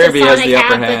like powers does Kirby has Sonic the upper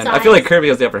have hand. I besides- feel like Kirby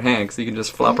has the upper hand because he can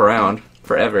just flop around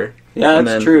forever. Yeah, And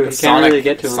that's then- true. You can't Sonic, really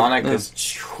get to him. Sonic Yeah.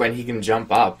 is when he can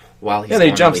jump up while he's Yeah, then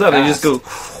he going jumps really up and he just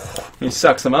fast. goes... He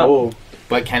sucks him up. Oh,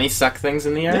 But can he suck things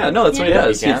in the air? Yeah, no, that's what he Yeah.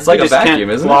 does. He can. It's like You a just vacuum,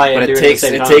 can't isn't fly it? and But do it at the takes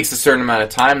same it time. takes a certain amount of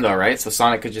time though, right? So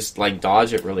Sonic could just like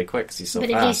dodge it really quick because he's so But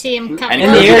if you fast. see him come And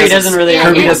In the Kirby air, he doesn't really Yeah, have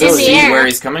Kirby in- doesn't in the see air. where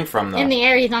he's coming from though. in the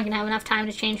air, he's not going to have enough time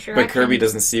to change direction. But Kirby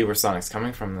doesn't see where Sonic's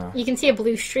coming from though. You can see a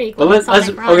blue streak. Well, when let's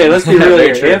Sonic runs. okay. Let's be real Very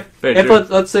here. true. Very If true.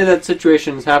 let's say that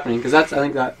situation is happening, because I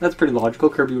think that's pretty logical.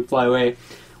 Kirby would fly away.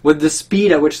 Would the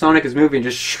speed at which Sonic is moving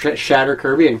just shatter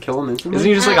Kirby and kill him instantly? Isn't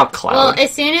he just like a cloud? Well,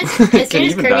 as soon as Can he Kirby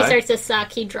even die? starts to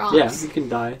suck, he drops. Yeah, he can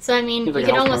die. So I mean, He's like you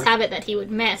could a health almost bar. have it that he would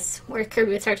miss, where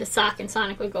Kirby would start to suck and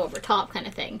Sonic would go over top, kind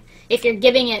of thing. If you're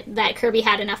giving it that Kirby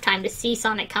had enough time to see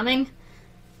Sonic coming,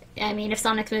 I mean, if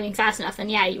Sonic's moving fast enough, then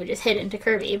yeah, you would just hit into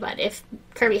Kirby. But if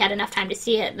Kirby had enough time to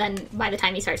see it, then by the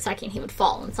time he starts sucking, he would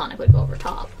fall, and Sonic would go over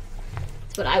top.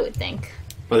 That's what I would think.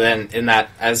 But then, in that,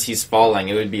 as he's falling,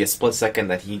 it would be a split second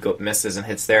that he misses and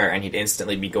hits there, and he'd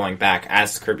instantly be going back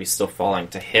as Kirby's still falling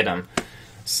to hit him.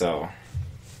 So,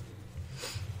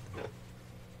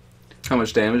 How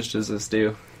much damage does this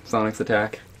do? Sonic's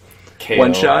attack. KO.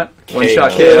 One shot? KO. One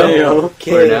shot KO?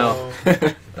 KO. Or no?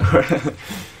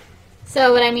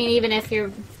 So, but I mean, even if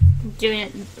you're doing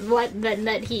it, then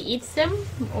that he eats him,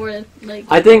 or like.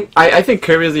 I think. I think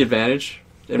Kirby has the advantage,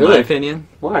 in my Really? opinion.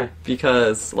 Why?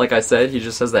 Because, like I said, he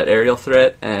just has that aerial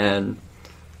threat, and,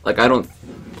 like, I don't...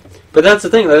 But that's the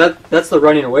thing. That's the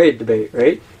running away debate,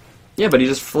 right? Yeah, but he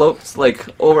just floats, like,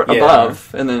 over Yeah.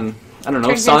 above, and then, I don't know,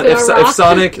 Turns into a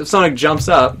rock. if Sonic jumps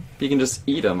up, he can just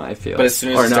eat him, I feel. but as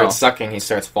soon as Or he no. starts sucking, he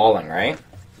starts falling, right?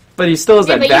 But he still has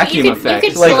Yeah, that but you vacuum could- you effect.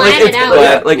 could plan it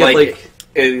out.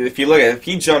 If you look at it, if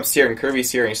he jumps here and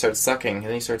Kirby's here and he starts sucking, and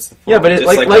then he starts to fall. Yeah, but Just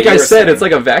like what I you were said, saying. it's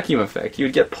like a vacuum effect. You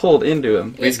would get pulled into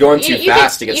him. He's going too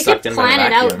fast to get you sucked could in by the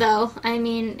plan it vacuum. out, though. I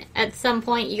mean, at some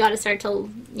point, you got to start to,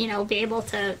 be able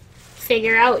to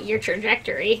figure out your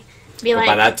trajectory. Be But like,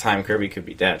 by that time, Kirby could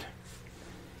be dead.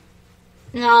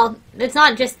 no, it's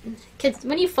not just because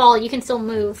when you fall, you can still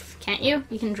move, can't you?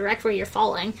 You can direct where you're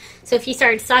falling. So if you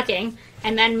started sucking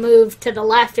and then move to the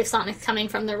left if Sonic's coming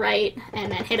from the right,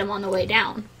 and then hit him on the way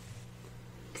down.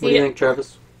 What do you think,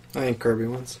 Travis? I think Kirby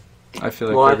wins. I feel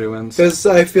like Why? Kirby wins. Because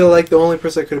I feel like the only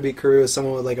person that could have beat Kirby was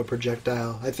someone with like a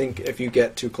projectile. I think if you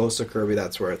get too close to Kirby,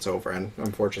 that's where it's over. And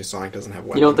unfortunately, Sonic doesn't have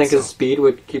weapons. You don't think his so- speed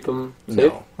would keep him safe?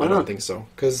 No, Why I don't not? think so.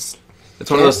 Because It's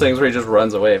one of those things where he just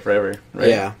runs away forever, right?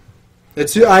 yeah,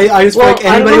 it's I just Well, feel like I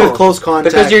don't anybody know. with close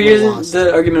contact Because you're will using lost.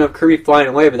 the argument of Kirby flying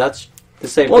away, but that's the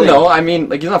same Well, thing. no, I mean,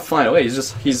 like, he's not flying away.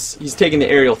 He's taking the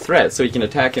aerial threat so he can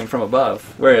attack him from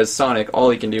above. Whereas Sonic, all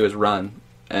he can do is run,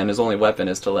 and his only weapon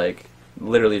is to, like,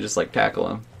 literally just, like, tackle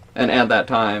him. And at that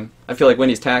time, I feel like when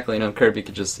he's tackling him, Kirby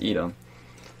could just eat him.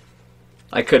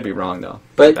 I could be wrong, though.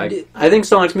 But I- I think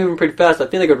Sonic's moving pretty fast. I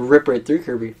feel like it would rip right through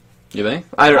Kirby. You think?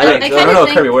 I don't I know kinda how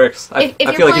think Kirby works. if I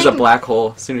you're feel like he's a playing- black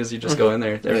hole. As soon as you just go in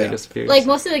there, everything Yeah. disappears. Like,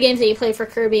 most of the games that you play for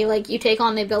Kirby, like, you take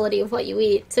on the ability of what you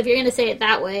eat. So if you're going to say it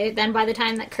that way, then by the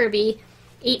time that Kirby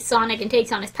eats Sonic and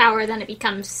takes on his power, then it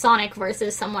becomes Sonic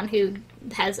versus someone who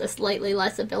has a slightly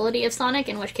less ability of Sonic,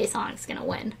 in which case Sonic's going to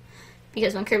win.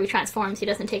 Because when Kirby transforms, he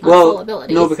doesn't take on full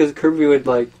abilities. no, because Kirby would,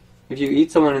 like, if you eat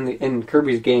someone in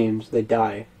Kirby's games, they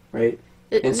die, right?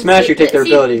 In Smash, you take their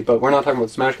ability, but we're not talking about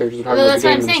Smash characters. We're talking Well, about that's the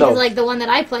what game I'm saying, themselves. because, like, the one that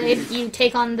I played, you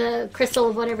take on the crystal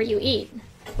of whatever you eat,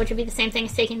 which would be the same thing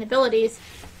as taking the abilities.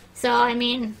 So, I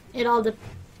mean, it all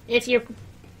if you're...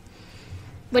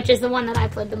 Which is the one that I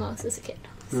played the most as a kid.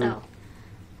 So,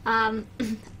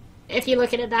 if you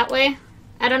look at it that way,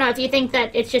 I don't know, if you think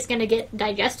that it's just going to get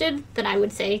digested, then I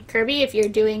would say Kirby. If you're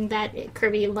doing that,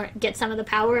 Kirby gets some of the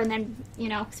power and then,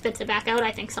 spits it back out,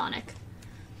 I think Sonic.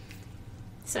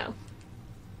 So...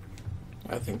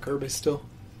 I think Kirby still.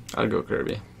 I'd go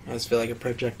Kirby. I just feel like a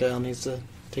projectile needs to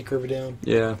take Kirby down.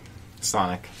 Yeah.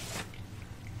 Sonic.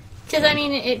 Because, I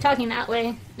mean, talking that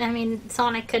way, I mean,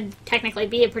 Sonic could technically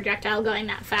be a projectile going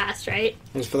that fast, right?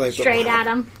 I just feel like Straight at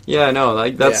him. Yeah, no,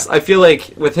 like, that's... Yeah. I feel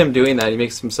like with him doing that, he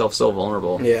makes himself so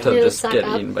vulnerable Yeah. to He'll just suck get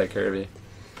up. eaten by Kirby.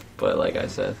 But like I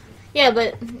said... Yeah,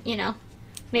 but,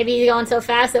 maybe he's going so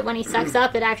fast that when he sucks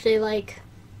up, it actually, like,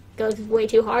 goes way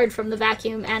too hard from the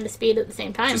vacuum and the speed at the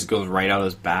same time. Just goes right out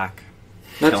his back.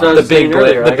 That's The what I was saying big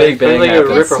earlier. the big I feel bang like it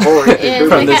would rip happens. a hole right through Yeah,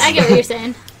 Kirby. like, I get what you're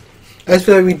saying. I just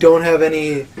feel like we don't have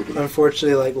any,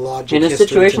 unfortunately, like logic. In a history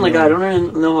situation to like know. that, I don't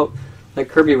really know how like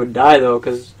Kirby would die though,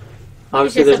 because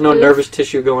obviously just there's a no poof. nervous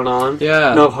tissue going on.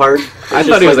 Yeah. No heart. I It's thought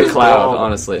just he was like a this cloud, ball.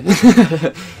 honestly.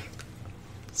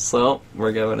 So,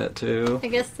 we're giving it to... I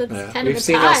guess that's Yeah. kind of We've a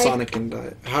seen how tie. Sonic can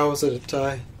die. How is it a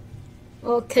tie?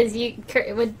 Well, because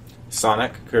it would...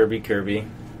 Sonic, Kirby.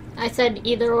 I said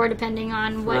either or depending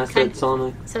on And I what said kind...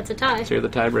 Sonic. So it's a tie. So you're the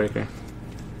tiebreaker.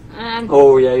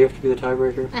 Oh yeah, you have to be the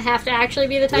tiebreaker. I have to actually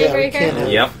be the Yeah, we tiebreaker? can't have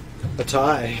Yep. a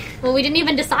tie. Well, we didn't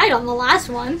even decide on the last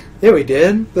one. Yeah, we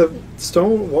did. The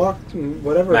Stone walked,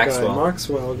 whatever Maxwell. guy,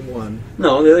 Maxwell won.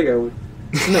 No, the other guy won.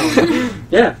 No,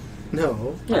 Yeah.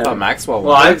 no. Yeah. I thought Maxwell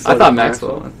Well, won. I I thought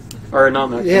Maxwell won. Or not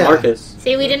Maxwell. Yeah. Marcus.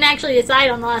 See, we didn't actually decide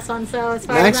on the last one, so as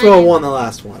far as I Maxwell knew- won the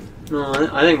last one. No,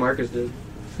 I think Marcus did.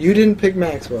 You didn't pick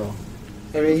Maxwell.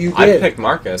 I mean, you I did. picked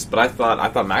Marcus, but I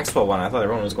thought Maxwell won. I thought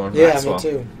everyone was going for Yeah, Maxwell. me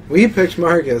too. We picked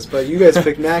Marcus, but you guys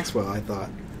picked Maxwell, I thought.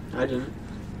 I didn't.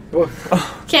 Well,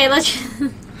 Okay, let's...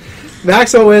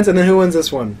 Maxwell wins, and then who wins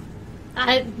this one?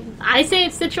 I say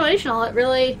it's situational. It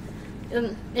really...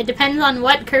 it depends on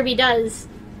what Kirby does.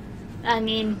 I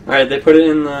mean, Alright, they put it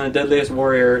in the Deadliest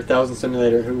Warrior 1000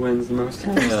 Simulator. Who wins the most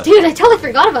times? Yeah. dude, I totally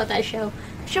forgot about that show.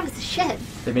 That show was the shit.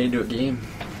 They made it into a game.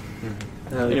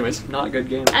 Anyways. not a good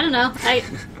game. I don't know.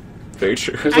 Very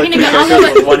true. There's I'm like gonna two go- I'll go characters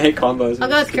with- with one-hit combos. I'll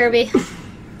go with Kirby.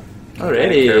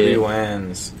 Alrighty. Kirby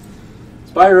wins.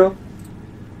 Spyro.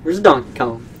 Where's Donkey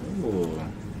Kong? Ooh,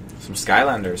 some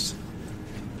Skylanders.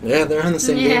 Yeah, they're on the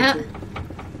same Yeah. game. Too.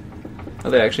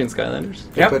 Are they actually in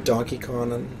Skylanders? They Yep. put Donkey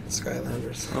Kong and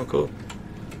Skylanders. Oh, cool.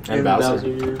 And Bowser.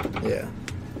 Yeah.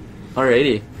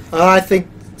 Alrighty. I think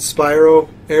Spyro,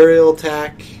 aerial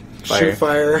attack, Fire. shoot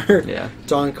fire. Yeah.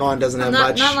 Donkey Kong doesn't have Not,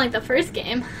 much. not like the first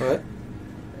game. What?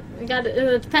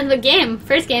 It depends what game.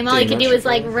 First game, all Did he he could not do was shoot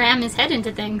like fire? ram his head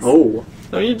into things. Oh.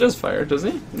 No, he does fire,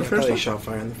 doesn't he? In the I first thought he one? shot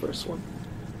fire in the first one.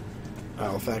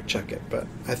 I'll fact check it, but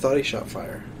I thought he shot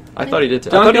fire. I thought he did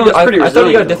too. Donkey I Kong's thought pretty he got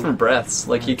resilient, though. different breaths.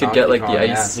 Like he could Donkey get like Kong, the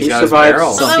yeah. ice. He's He got his survived.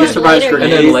 barrels. Oh, that He was survives later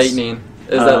grenades. And then lightning.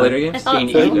 Is that later I games? thought Being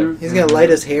so. eaten. He's gonna light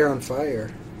his hair on fire.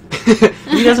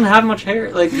 He doesn't have much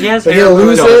hair. Like he has But hair. he'll for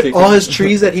lose Donkey it. Kong. All his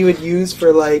trees that he would use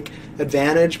for like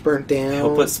advantage burnt down.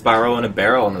 He'll put Spyro in a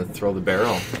barrel and then throw the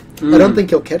barrel. I don't think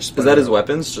he'll catch. Is that his Spyro.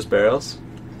 weapons? Just barrels?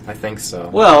 I think so.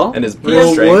 Well, And his he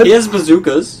has, wood? he has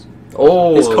bazookas.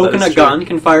 Oh, His that is coconut true. gun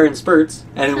can fire in spurts,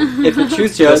 and if it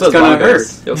shoots you, He it's also has gonna bongos.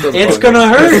 hurt. He also has It's bongos. gonna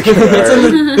hurt. It's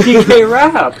in the DK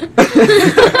rap.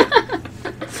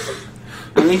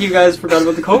 I think you guys forgot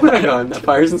about the coconut gun that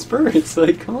fires in spurts.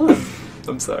 Like, come on.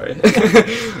 I'm sorry.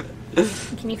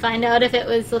 Can you find out if it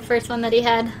was the first one that he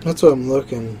had? That's what I'm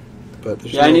looking. But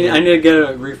there's Yeah, I no need way. to get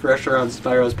a refresher on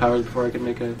Spyro's powers before I can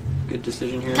make a good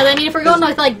decision here. Because I mean, if we're going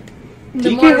with like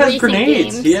the more DK has recent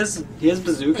grenades. games, He has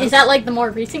bazookas. is that like the more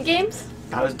recent games?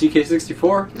 That was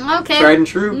DK64. Okay. Tried and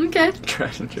true. Okay.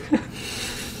 Tried and true.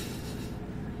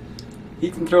 He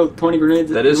can throw 20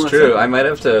 grenades. That in is one true. second. I might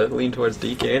have to lean towards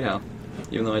DK now,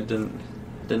 even though I didn't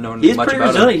know He's much pretty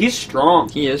about resilient. him. He's strong.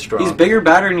 He is strong. He's bigger,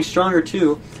 badder, and he's stronger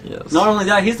too. Yes. Not only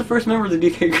that, he's the first member of the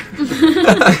DK group.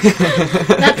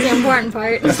 That's the important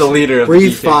part. He's the leader of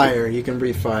breathe the DK. fire. You can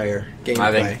breathe fire. I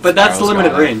Gameplay. think- But that's Spyro's limited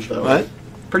got it. range, though. What?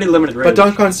 Pretty limited range. But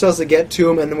Donkey Kong still has to get to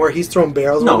him, and where he's throwing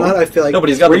barrels and No. whatnot, I feel like. No, but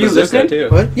he's got Were the you bazooka listening?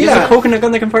 too. What? He has Yeah. a coconut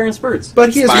gun that can fire in spurts. But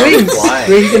he has Spyro wings. can fly.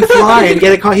 Yeah, he can fly and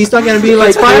get it. He's not going to be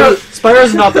like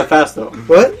Spyro's not that fast, though.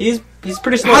 What? He's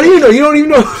pretty slow. How do you know? You don't even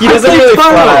know. He doesn't played really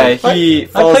Spyro. fly. He I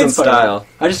falls played in Spyro. style.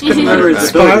 I just couldn't remember his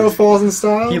Spyro abilities. falls in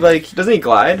style. He doesn't he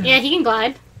glide? Yeah, he can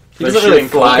glide. He They're doesn't really shooting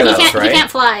fly. He coconuts, though. can't. right? He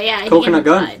can't fly. Yeah, Coconut he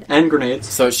gun can and grenades.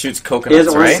 So it shoots He coconuts, has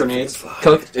orange right? grenades.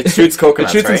 It shoots It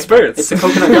coconuts, shoots in right? spurts. It's a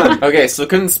coconut gun. Okay, so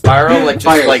couldn't Spyro like just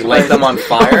Fires, like light fires. them on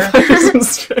fire?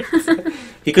 Fire.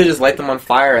 He could just light them on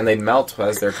fire and they'd melt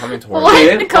as they're coming towards What?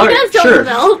 him. The coconuts don't sure.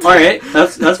 melt. Alright,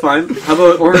 that's fine. How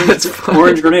about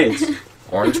orange grenades?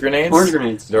 Orange grenades? Orange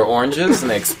grenades. They're oranges and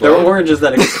they They're explode. oranges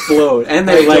that explode, and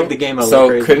they like the game out So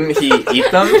crazy. couldn't he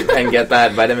eat them and get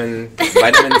that vitamin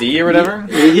D or whatever?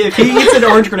 If he eats an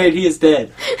orange grenade, he is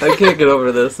dead. I can't get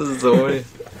over this. This is so funny.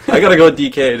 I gotta go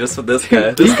DK just with this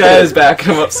guy. This guy is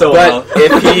backing him up so well. But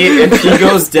if he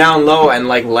goes down low and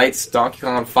like lights Donkey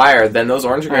Kong on fire, then those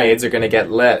orange grenades are gonna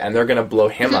get lit and they're gonna blow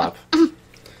him up.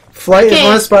 Flight is Okay.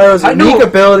 one of Spyro's I unique know.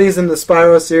 abilities in the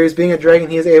Spyro series. Being a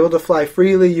dragon, he is able to fly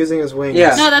freely using his wings.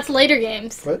 Yeah. No, that's later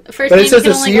games. What? The first But game it says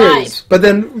you the can only series. But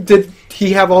then, did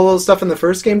he have all those stuff in the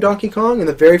first game, Donkey Kong? In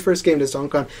the very first game, does Donkey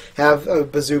Kong have a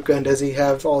bazooka, and does he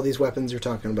have all these weapons you're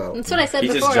talking about? That's what I said He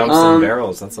before. just jumps in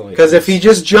barrels. That's all he Because does. if he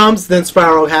just jumps, then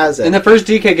Spyro has it. In the first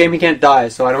DK game, he can't die,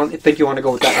 so I don't think you want to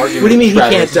go with that argument. What do you mean he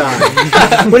Travis. can't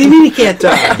die? What do you mean he can't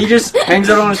die? He just hangs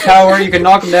out on his tower. You can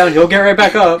knock him down. He'll get right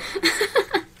back up.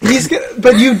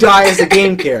 But you die as a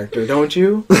game character, don't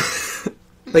you?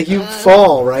 Like you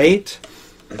fall, right?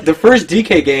 The first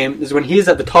DK game is when he's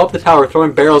at the top of the tower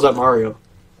throwing barrels at Mario.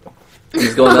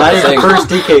 He's going That that is the thing. first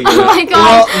DK game. Oh my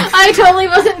god, I totally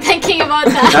wasn't thinking about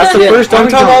that. That's the first I'm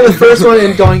Donkey talking Kong. about the first one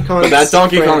in Donkey Kong. that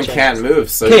Donkey Kong franchise. can't move,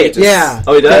 so Okay, he just, Yeah.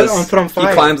 Oh, he does. On Put on He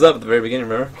Fire. climbs up at the very beginning.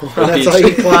 Remember? That's how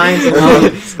he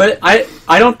climbs. But I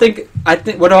don't think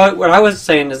what I was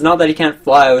saying is not that he can't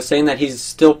fly. I was saying that he's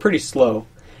still pretty slow.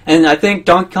 And I think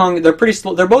Donkey Kong, they're pretty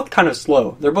slow. They're both kind of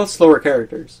slow. They're both slower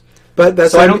characters. But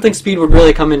that's So I why- don't think speed would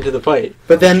really come into the fight.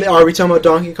 But then, are we talking about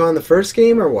Donkey Kong the first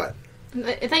game or what?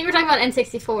 I thought you were talking about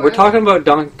N64. We're talking about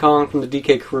Donkey Kong from the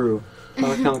DK crew.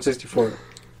 Donkey Kong 64.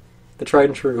 The tried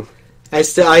and true.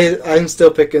 I'm still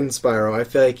picking Spyro. I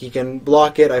feel like he can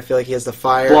block it. I feel like he has the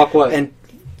fire. Block what? And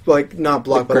like not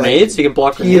block, but Grenades? He can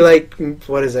block Like, he grenades.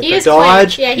 what is it? He is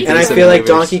Dodge. quick. Yeah, he's and I decent feel like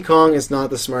maneuvers. Donkey Kong is not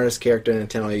the smartest character in the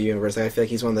Nintendo universe. I feel like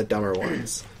he's one of the dumber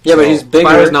ones. Yeah, but he's bigger.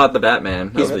 Spyro's not the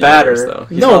Batman. He's of the badder. universe, though.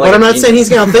 He's No, like but a I'm not genius. saying he's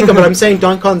gonna think of it. I'm saying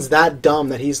Donkey Kong's that dumb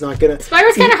that he's not gonna.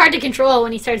 Spyro's kind of hard to control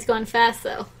when he starts going fast,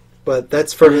 though. but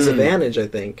that's for his Mm. advantage, I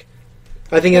think.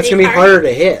 I think that's Pretty going to be hard. harder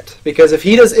to hit, because if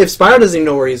Spyro doesn't even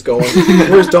know where he's going,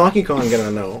 where's Donkey Kong going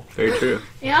to know? Very true.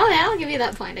 Yeah, I'll give you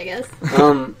that point, I guess.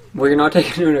 What you're not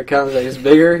taking into account is that he's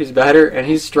bigger, he's better, and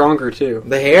he's stronger too.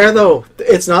 The hair, though,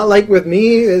 it's not like with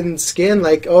me and skin,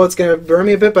 like, oh, it's going to burn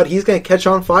me a bit, but he's going to catch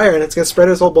on fire, and it's going to spread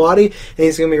his whole body, and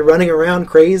he's going to be running around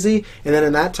crazy, and then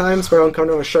in that time, Spyro will come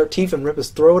down with sharp teeth and rip his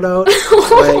throat out.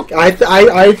 Like,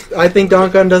 I think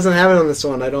Donkey Kong doesn't have it on this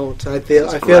one. I don't. I feel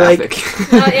like...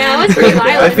 Oh, yeah, it was pretty violent.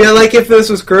 I feel like if this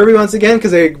was Kirby once again,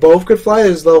 because they both could fly,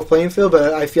 there's a level playing field,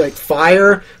 but I feel like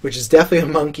fire, which is definitely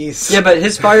a monkey's. Yeah, but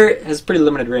his fire has pretty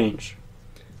limited range.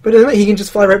 But he can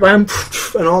just fly right by him,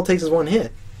 and all it takes is one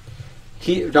hit.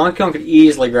 Donkey Kong could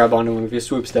easily grab onto him if he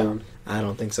swoops down. I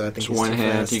don't think so. I think Just he's one too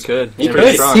hand, fast. he could. He He's pretty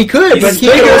could. strong. He could, He's but he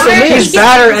bigger, could also bigger. miss. he's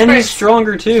badder, and he's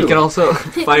stronger too. He can also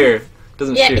fire.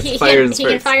 Doesn't Yeah, shoot. he Fire and can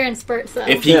spurts. fire in spurts, though.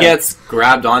 If he gets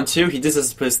grabbed onto, he just has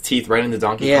to put his teeth right into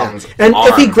Donkey Yeah, Kong's and arm.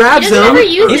 if he grabs He doesn't him, ever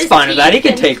use He's his fine with that. He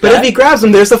can teeth, take but that. if he grabs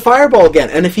him, there's a fireball again.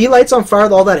 And if he lights on fire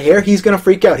with all that hair, he's gonna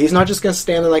freak out. He's not just gonna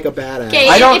stand there like a badass. Okay,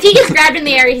 I don't- if he gets grabbed in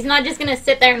the air, he's not just gonna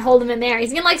sit there and hold him in there.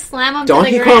 He's gonna like slam him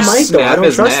Donkey to the Kong ground. might, though. I Snap don't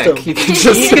his trust neck. him. He can He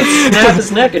just can snap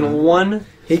his neck in one.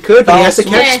 He could, but he has to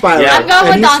Okay. catch Spyro. Yeah. I'm going And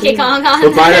with he's- Donkey Kong on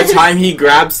But by the this. time he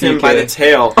grabs him by the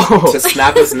tail Oh. to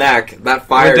snap his neck, that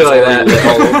fire We'll is do like already that.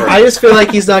 all over. I just feel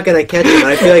like he's not gonna catch him, and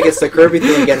I feel like it's the Kirby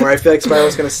thing again, where I feel like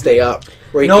Spyro's gonna stay up,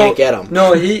 where he can't get him.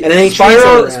 No, he. And then he treats him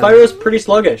around. Spyro's pretty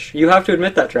sluggish. You have to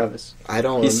admit that, Travis. I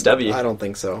don't. He's stubby. I don't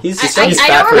think so. He's I He's don't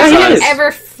fat for remember his him size.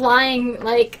 ever flying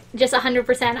like just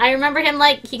 100%. I remember him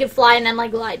like he could fly and then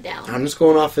like glide down. I'm just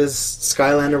going off his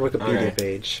Skylander Wikipedia Alright.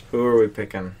 page. Who are we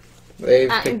picking?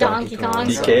 They've picked Donkey Kong.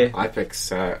 DK. I pick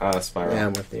Spyro. Yeah,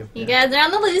 I'm with you. You guys are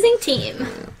on the losing team.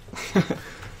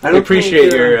 I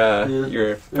appreciate think,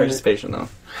 your participation though.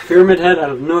 Pyramid Head. I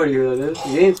have no idea who that is.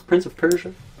 You think it's Prince of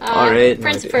Persia? Alright, no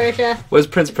Prince idea. Persia. What does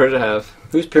Prince Persia have?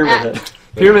 Who's Pyramid Head?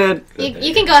 Pyramid.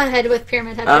 You can go ahead with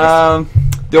Pyramid Head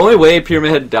first. The only way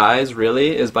Pyramid Head dies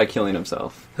really is by killing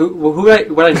himself. Would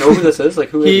I know who this is? Like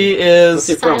who? He What's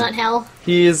he is. from? Silent Hill.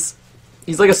 He's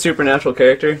like a supernatural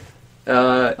character.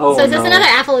 Oh, So is this no. another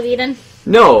Apple of Eden?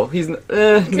 No, he's no, He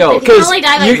can because only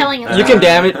die by killing himself. you can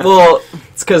damage. Well,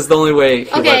 it's because the only way.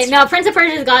 He Okay, lets- no, Prince of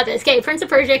Persia's got this. Okay, Prince of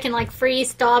Persia can like freeze,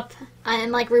 stop,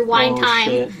 and like rewind Oh, time.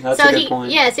 shit. That's so a good he,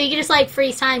 point. yeah, so you can just like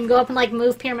freeze time, go up and like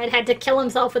move Pyramid Head to kill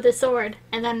himself with his sword,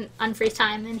 and then unfreeze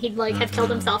time, and he'd like have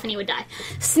killed himself and he would die.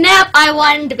 Snap! I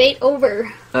won. Debate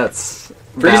over. That's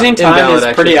Freezing time invalid,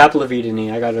 is pretty actually. Apple of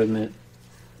Eden-y, I gotta admit.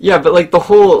 Yeah, but like the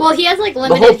whole Well, he has like whole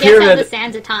limited. He has to pyramid- have the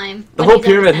sands of time. the when whole he's at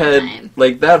Pyramid sands Head, of time.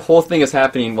 like that whole thing is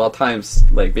happening while time's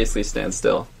like basically stands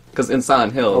still. Because in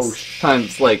Silent Hills,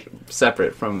 time's like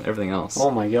separate from everything else. Oh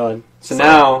my god. So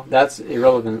now, that's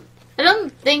irrelevant. I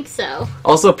don't think so.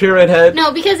 Also, Pyramid Head.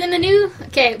 No, because in the new,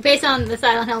 based on the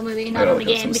Silent Hill movie, not I on the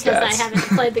look up game, some because I stats.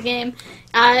 haven't played the game.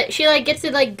 She like gets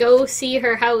to like go see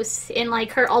her house in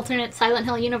like her alternate Silent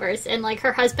Hill universe, and like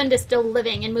her husband is still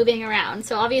living and moving around.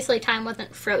 So obviously time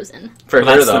wasn't frozen. For Well,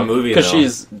 her that's the though, movie, because though.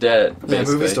 she's dead. Yeah,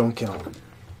 Basically. movies don't count.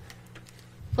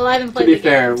 Well, I haven't To played. be the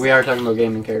fair, games. we are talking about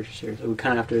gaming characters here, so we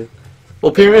kind of have to...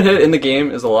 Well, Pyramid Head in the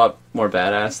game is a lot more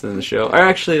badass than the show. Or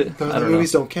actually, The I don't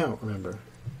movies know. don't count. Remember.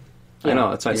 I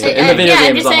know that's fine. Yeah. In the video yeah, game,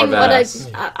 I'm it's just a lot saying more what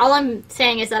badass. all I'm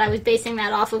saying is that I was basing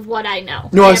that off of what I know.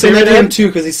 No, I'm saying that to Pyramid him Head? too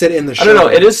because he said in the show. I don't know.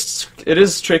 It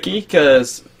is tricky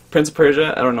because Prince of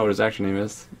Persia. I don't know what his actual name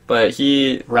is, but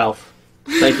he. Ralph.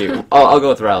 Thank you. I'll go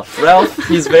with Ralph. Ralph.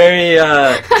 He's very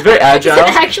very Is agile.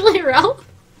 it actually Ralph?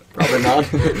 Probably not.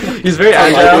 He's very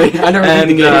agile. Unlikely. I never and,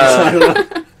 beat the game, so I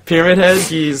don't know. Pyramid Head.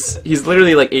 He's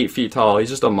literally like 8 feet tall. He's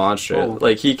just a monster. Oh.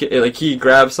 Like he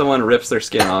grabs someone, rips their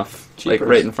skin off, like Jeepers.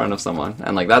 right in front of someone,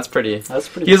 and like that's pretty. That's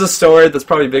pretty... He has a sword that's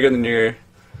probably bigger than your.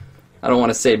 I don't want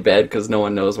to say bed because no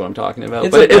one knows what I'm talking about.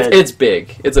 It's but a bed. it's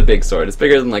big. It's a big sword. It's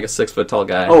bigger than like a 6 foot tall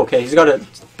guy. Oh, okay, he's got a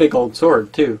big old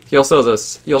sword, too. He also has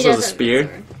a He does has a have spear.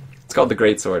 sword. It's called the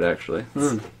Great Sword actually.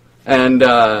 Hmm. And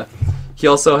he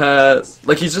also has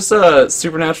like he's just a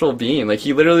supernatural being. Like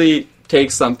he literally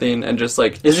takes something and just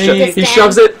like Is he- he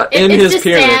shoves it in It's his just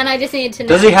pyramid. Stan, I just need to know.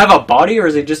 Does he have a body, or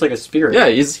is he just like a spirit? Yeah,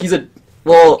 he's a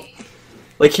well,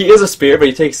 like he is a spear, but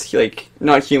he takes like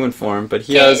not human form, but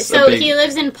he has so a big he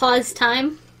lives in pause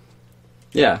time.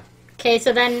 yeah. Okay,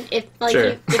 so then if like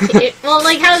Sure. well,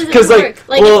 like how does it Because work?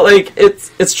 like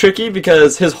it's tricky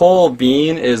because his whole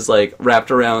being is like wrapped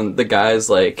around the guy's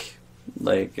like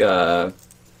so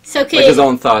like his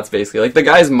own thoughts basically. Like the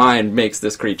guy's mind makes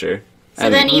this creature. So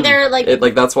then either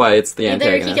like that's why it's the either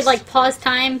antagonist. he could like pause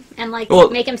time and like Well-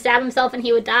 make him stab himself and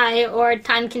he would die, or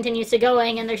time continues to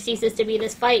going and there ceases to be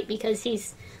this fight because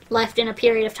he's left in a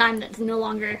period of time that's no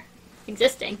longer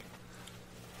existing.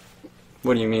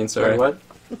 What do you mean, sorry? Wait, what?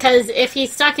 Because if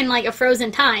he's stuck in like a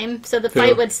frozen time, so the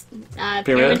fight would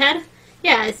Pyramid Head.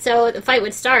 Yeah, so the fight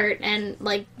would start, and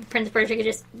like Prince of Persia could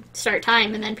just start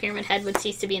time, and then Pyramid Head would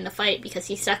cease to be in the fight because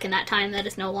he's stuck in that time that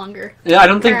is no longer. Yeah, I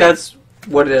don't think current. that's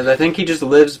what it is. I think he just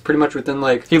lives pretty much within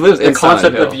like He lives the inside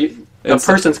concept a of hill. a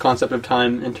person's concept of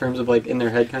time in terms of like in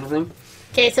their head kind of thing.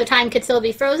 Okay, so time could still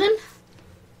be frozen.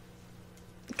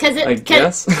 Because I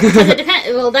guess. it depends.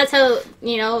 Well, that's how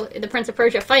the Prince of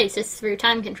Persia fights, is through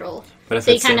time control. But if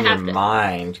So you it's in kinda your have to-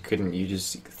 mind, couldn't you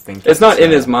just think? It's not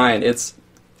in his mind. It's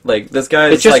like this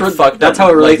guy's It's just like re- fucked that's up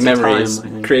how it relates like to memories. time,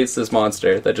 I think. Creates this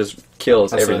monster that just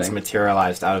kills So it's everything.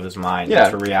 materialized out of his mind Yeah.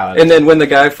 to reality. And then when the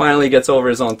guy finally gets over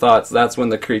his own thoughts, that's when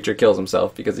the creature kills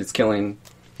himself because he's killing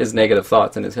his negative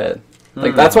thoughts in his head.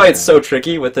 Like that's why it's so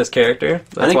tricky with this character.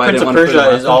 That's I think why Prince didn't of want to put Persia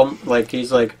him is on. all like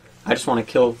he's like I just want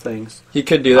to kill things. He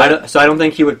could do that. So I don't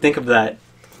think he would think of that.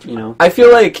 I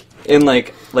feel like in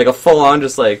like a full on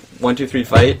just like 1, 2, 3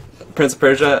 fight, Prince of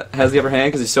Persia has the upper hand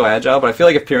because he's so agile. But I feel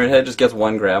like if Pyramid Head just gets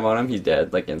one grab on him, he's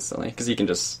dead like instantly because he can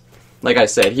just, like I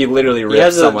said, he literally rips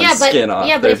has a- someone's skin off.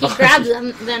 Yeah, but their if he body. grabs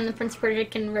him, then the Prince of Persia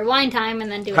can rewind time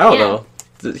and then do it How again.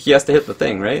 though? He has to hit the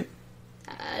thing, right?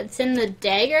 It's in the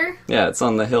dagger, Yeah, it's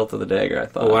on the hilt of the dagger. I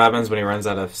thought. Well, what happens when he runs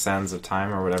out of sands of time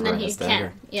or and whatever then in he his can't.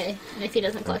 dagger? Yeah, and if he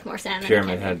doesn't collect more sand, then he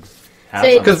Pyramid can't. Head. So,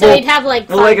 Has Because so well- he'd have like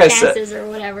well, 5 like I said- chances or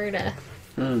whatever to.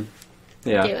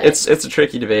 Yeah, do it. it's a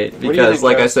tricky debate do you because, think,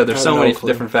 like I Travis? said, there's I so have no many clue.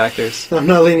 different factors. I'm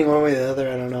not leaning one way or the other.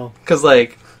 I don't know. Because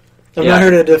like, I've Yeah. not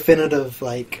heard a definitive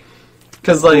like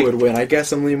because who like, would win. I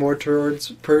guess I'm leaning more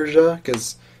towards Persia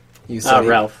because you said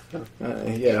Ralph.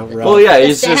 yeah, Ralph. well, yeah, The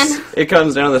he's Stan. just. It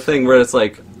comes down to the thing where it's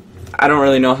like, I don't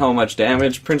really know how much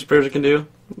damage Prince Persia can do.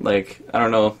 Like, I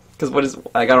don't know. Because what is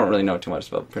like I don't really know too much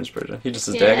about Prince Persia. He just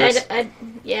has daggers.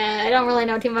 I don't really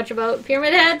know too much about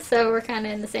Pyramid Head, so we're kind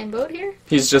of in the same boat here.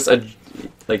 He's just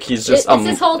he's just It's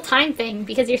this whole time thing,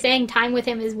 because you're saying time with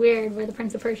him is weird, where the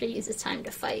Prince of Persia uses time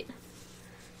to fight.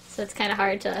 So it's kind of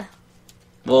hard to.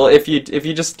 well, if you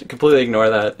just completely ignore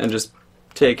that and just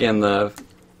take in the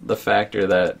factor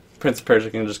that Prince of Persia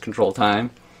can just control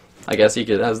time, I guess he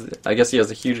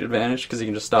has a huge advantage because he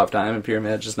can just stop time and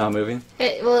Pyramid Head's just not moving.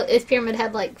 Well, is Pyramid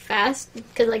Head like fast?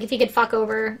 Because like if he could fuck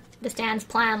over the Stan's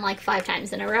plan like 5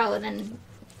 times in a row, then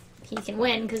he can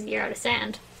win because you're out of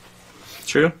sand.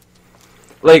 True.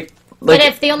 Like But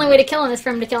if the only way to kill him is for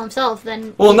him to kill himself,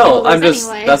 then well, he no, will I'm lose just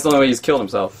anyway. that's the only way he's killed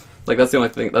himself. Like that's the only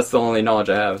thing. That's the only knowledge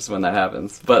I have is when that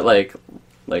happens. But like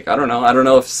I don't know. I don't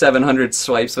know if 700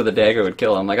 swipes with a dagger would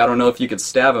kill him. Like I don't know if you could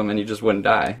stab him and he just wouldn't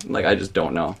die. Like I just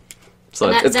don't know. So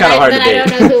it's kind of hard to Then I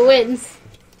debate. don't know who wins.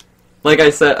 Like I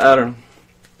said, I don't.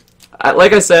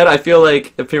 Like I said, I feel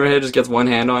like if Pyramid Head just gets one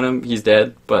hand on him, he's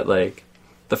dead. But like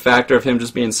the factor of him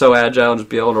just being so agile and just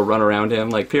be able to run around him,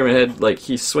 like Pyramid Head, like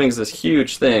he swings this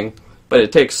huge thing, but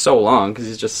it takes so long because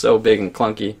he's just so big and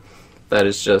clunky that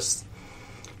it's just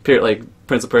like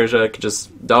Prince of Persia could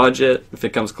just dodge it if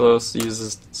it comes close.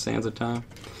 Uses Sands of Time.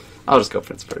 I'll just go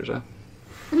Prince of Persia.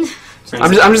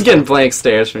 I'm just getting blank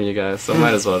stares from you guys, so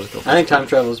might as well just go. I think time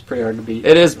travel is pretty hard to beat.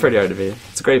 It is pretty hard to beat.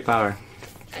 It's a great power.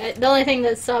 The only thing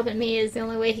that's stopping me is the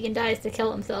only way he can die is to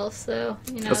kill himself. So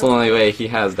That's the only way he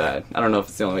has died. I don't know if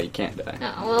it's the only way he can't die.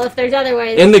 Oh, well, if there's other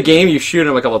ways. In the game, you shoot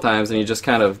him a couple times, and he just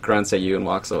kind of grunts at you and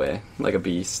walks away like a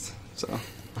beast. So,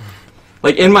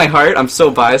 like in my heart, I'm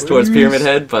so biased towards Pyramid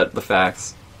Head, but the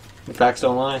facts, The facts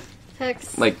don't lie.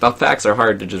 Hex. like the facts, are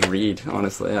hard to just read.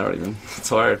 Honestly, I don't even. It's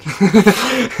hard.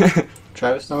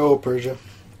 Travis? Oh, Persia.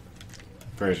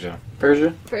 Persia.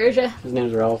 Persia? Persia. His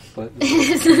name's Ralph, but...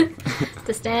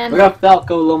 To stand. We got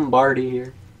Falco Lombardi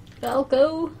here.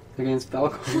 Falco. Against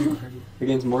Falco Lombardi.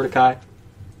 Against Mordecai.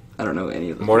 I don't know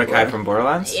any of them. Mordecai from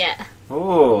Borderlands? Yeah.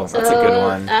 Oh, that's a good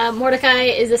one. Mordecai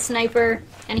is a sniper,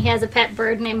 and he has a pet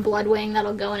bird named Bloodwing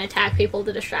that'll go and attack people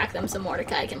to distract them, so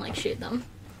Mordecai can like shoot them.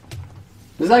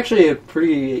 This is actually a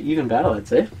pretty even battle, I'd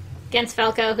say. Against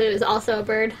Falco, who is also a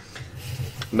bird.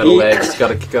 Metal legs.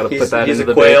 Gotta put that he's into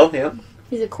the a quail, bait. yeah.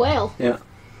 He's a quail. Yeah.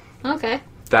 Okay.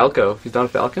 Falco. He's not a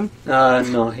falcon.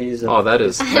 No, he's a... Oh, that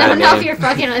is. I bad don't know if name. you're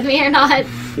fucking with me or not.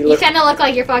 He You look- kind of look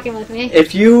like you're fucking with me.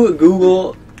 If you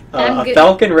Google I'm a good.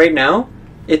 falcon right now,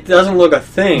 it doesn't look a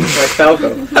thing like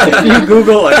Falco. If you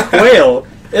Google a quail,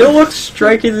 it'll look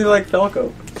strikingly like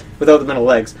Falco without the metal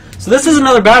legs. So this is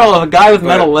another battle of a guy with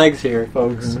metal legs here,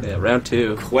 folks. Yeah, round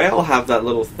 2. Quail have that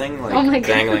little thing like Oh my God.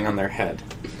 dangling on their head.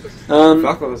 Um,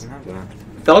 Falco doesn't have that.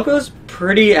 Falco's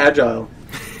pretty agile,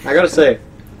 I gotta say.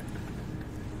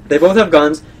 They both have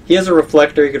guns. He has a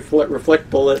reflector. He could reflect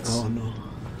bullets. Oh no.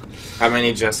 I'm gonna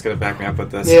need Jessica to back me up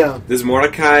with this. Yeah. Does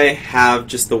Mordecai have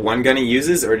just the one gun he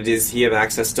uses, or does he have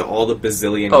access to all the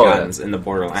bazillion guns in the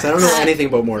Borderlands? So I don't know anything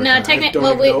about Mordecai. No, technically, I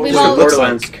don't even know we've what all- he looks like.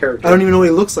 Borderlands character. I don't even know what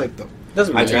he looks like though.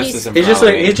 Doesn't I matter. dressed as him. He's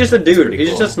just a dude. pretty He's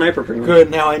cool. just a sniper pretty much.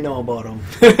 Good, now I know about him.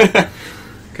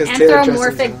 'Cause Taylor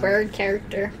Anthropomorphic dresses bird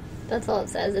character. That's all it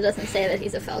says. It doesn't say that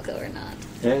he's a Falco or not.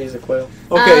 Yeah, he's a quail.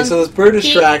 Okay, so this bird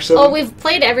distraction. We've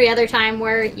played every other time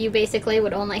where you basically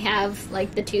would only have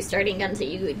like the 2 starting guns that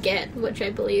you would get, which I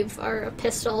believe are a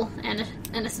pistol and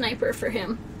a sniper for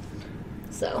him.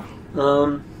 So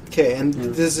Okay, and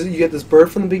you get this bird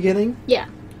from the beginning. yeah,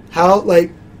 How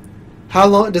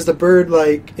long does the bird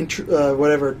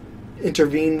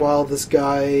intervene while this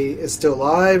guy is still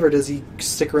alive, or does he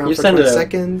stick around You for send 20 it out.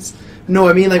 seconds? No,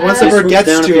 I mean like once the He bird swoops gets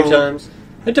down a to few him. times.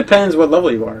 It depends what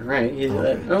level you are, right? He's,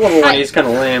 at level 1, he's kind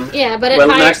of lame. yeah, but at Well,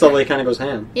 higher, max level, he kind of goes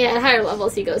ham. yeah, at higher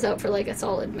levels he goes out for like a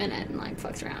solid minute and like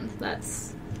fucks around.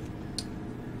 That's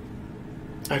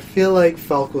I feel like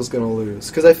Falco's gonna lose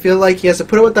because I feel like he has to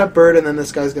put it with that bird, and then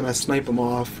this guy's gonna snipe him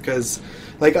off. Because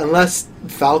like unless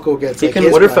Falco gets He like, can-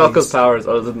 his What are buddies- Falco's powers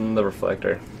other than the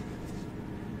reflector?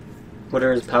 What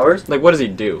are his powers? Like, what does he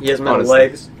do? He has metal honestly?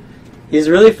 legs. He's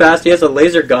really fast. He has a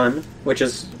laser gun, which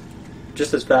is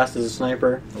just as fast as a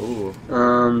sniper.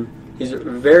 Ooh. He's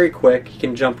very quick. He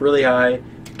can jump really high.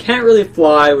 Can't really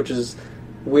fly, which is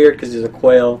weird because he's a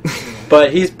quail.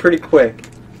 But he's pretty quick.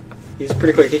 He's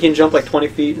pretty quick. He can jump like 20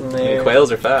 feet in the air.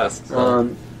 Quails are fast.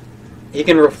 He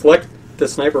can reflect the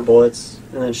sniper bullets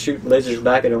and then shoot lasers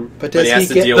back at him. But But does he he, has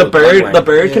to get deal The with bird, bug the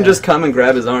bird can Yeah. just come and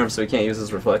grab his arm, so he can't use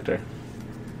his reflector.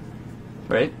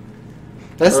 Right?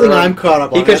 That's the thing I'm caught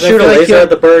up on. He could is I shoot a feel like laser he'll- at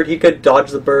the bird. He could dodge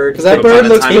the bird. 'Cause that But by bird the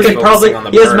looks time He he's could pretty. probably. focusing on the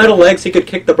He has bird- metal legs. He could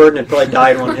kick the bird and it'd probably die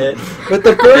in one hit. But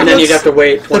the bird And then looks, you'd have to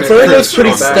wait. the 20 bird minutes looks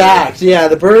pretty to come back. stacked. Yeah,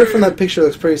 the bird from that picture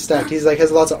looks pretty stacked. He's like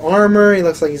has lots of armor. He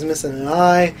looks like he's missing an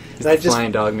eye. And I just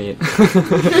Flying dog meat.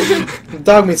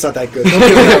 dog meat's not that good. Don't give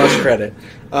him that much credit.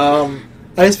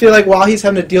 I just feel like while he's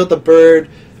having to deal with the bird,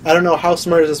 I don't know how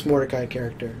smart is this Mordecai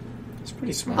character. It's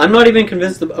pretty smart. I'm not even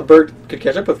convinced that a bird could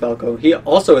catch up with Falco. He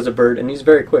also is a bird, and he's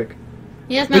very quick.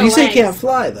 he has But metal you say he legs. can't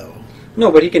fly though.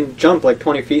 No, but he can jump like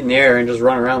 20 feet in the air and just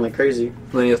run around like crazy.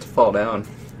 Then he has to fall down.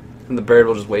 And the bird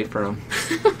will just wait for him.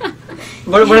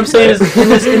 What I'm saying is,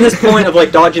 in this point of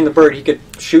like dodging the bird, he could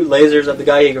shoot lasers at the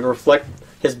guy. He could reflect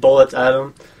his bullets at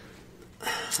him. I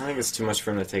think it's too much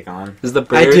for him to take on. Is the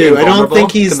bird I do. I don't invulnerable?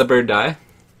 think he's- Can the bird die?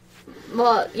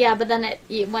 Well, yeah, but then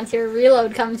once your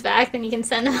reload comes back, then you can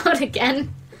send him out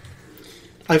again.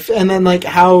 And then like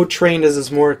how trained is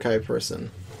this Mordecai person?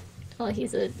 Well,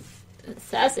 he's a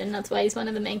assassin. That's why he's one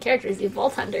of the main characters. He's a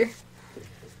Vault Hunter.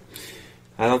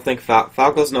 I don't think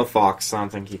Falco's no fox. I don't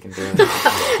think he can do it.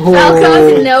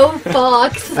 Falco's no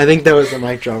fox. I think that was the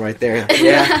mic drop right there.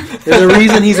 Yeah, there's a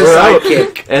reason he's a We're out.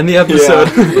 sidekick. End the episode.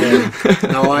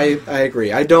 Yeah. No, I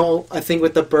agree. I think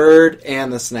with the bird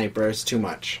and the sniper, it's too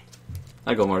much.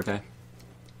 I go Mordecai.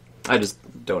 I just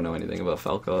don't know anything about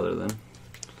Falco other than...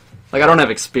 Like, I don't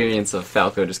have experience of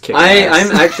Falco just kicking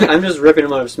ass. I'm just ripping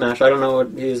him out of Smash. I don't know what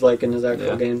he's like in his actual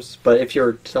Yeah. games, but if you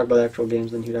were to talk about actual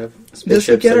games, then he'd have Does he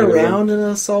spaceships. get that would around in an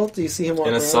assault? Do you see him walk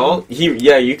In around? Assault,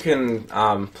 you can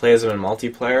play as him in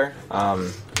multiplayer.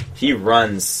 He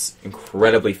runs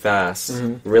incredibly fast,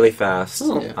 really fast.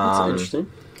 Oh, that's interesting.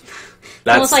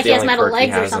 That's Almost like the he has only metal perk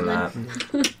legs he or has in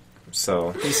something. that.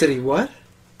 So You said he what?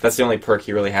 that's the only perk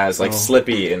he really has. Like Oh.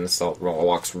 Slippy in Assault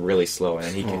walks really slow,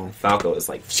 and he can. Oh. Falco is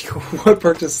like What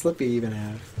perk does Slippy even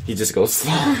have? he just goes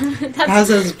slow. How's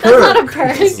his That's not a perk?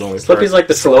 perk. This is only Slippy's perk. like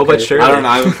the Slow but troll sure. I don't know.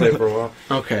 I haven't played for a while.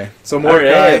 Okay, so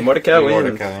Mordecai. Mordecai. Mordecai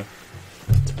wins. Mordecai.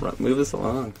 Let's move this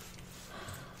along.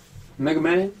 Mega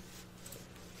Man?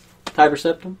 Tiber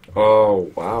Septum? Oh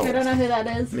wow! I don't know who that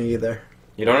is. Me either.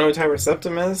 You don't know who Tiber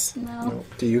Septum is? No. No.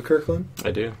 Do you, Kirkland?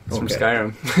 I do. It's from Okay.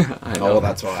 Skyrim. I know. Oh,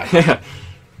 that's why.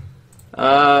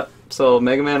 So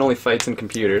Mega Man only fights in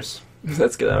computers.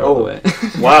 Let's get that out of the way.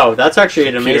 Wow, that's actually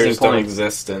an amazing Computers don't point.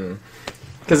 exist in.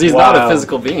 Because he's not Wow. a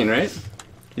physical being, right?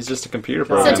 He's just a computer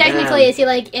So program. technically, is he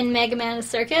like in Mega Man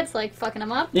circuits, like fucking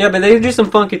him up? Yeah, but they do some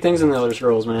funky things in the Elder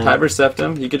Scrolls, man. Tiber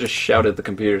Septum, he could just shout at the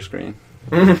computer screen.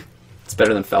 It's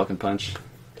better than Falcon Punch.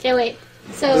 Okay, wait.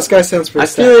 So This guy sounds pretty I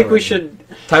feel like we stacked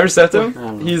should... Tiber I Septum,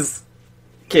 don't know. he's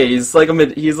okay. He's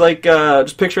like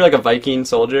just picture like a Viking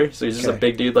soldier. So he's just a Okay.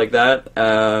 big dude like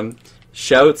that.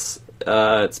 Shouts.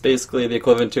 It's basically the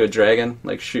equivalent to a dragon,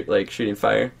 shooting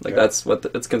fire. Like Okay. that's what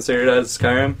it's considered as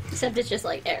Skyrim. except it's just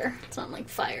like air. It's not like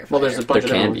fire. Well, there's a fire. bunch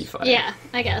There of can them. be fire. Yeah,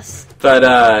 I guess. But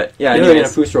yeah, You're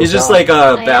anyways, in a Fusro he's just style. like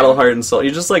a yeah. battle hardened soldier.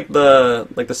 He's just like the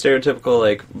stereotypical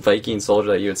like Viking soldier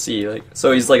that you would see. Like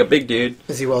so, he's like a big dude.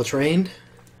 Is he well trained?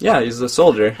 Yeah, he's a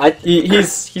soldier.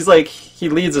 He's like he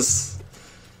leads us.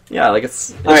 Yeah, like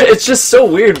Alright. it's just so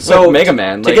weird. So, Like Mega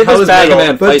Man. to Like get how this does battle- Mega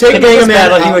Man but fight? take To Mega get this Man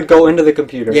battle, he out- would go into the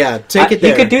computer. Yeah, take it He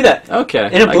there. could do that. Okay. In I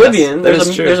guess. Oblivion, That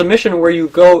is true. there's a mission where you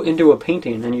go into a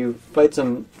painting and you fight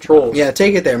some trolls. Yeah,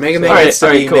 take it there. Mega Man Alright, gets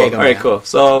to be cool. Mega Alright, Man. cool.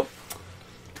 So,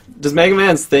 does Mega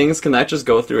Man's things, can that just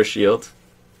go through a shield?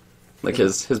 Like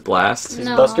his blast?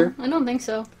 No, Buster? I don't think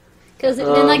so. Because in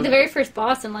like the very first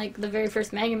boss and like the very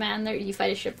first Mega Man, there you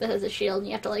fight a ship that has a shield and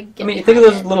you have to like get. I mean, think of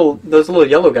behind those little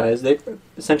yellow guys. They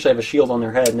essentially have a shield on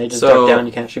their head, and they just So- duck down.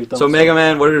 You can't shoot them. So Mega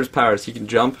Man, what are his powers? He can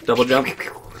jump, double jump?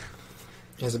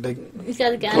 He has a big... it. He's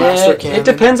got a gun. Blaster it cannon.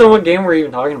 depends on what game we're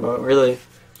even talking about, really.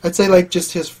 I'd say, like,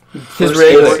 just his first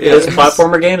regular- His yeah.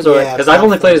 platformer games, or Yeah, because I've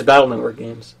only played his Battle Network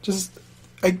games. Just...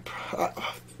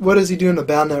 what does he do in the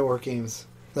Battle Network games?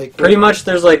 Like Pretty much,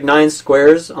 there's like 9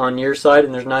 squares on your side,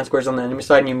 and there's 9 squares on the enemy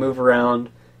side, and you move around,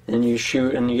 and you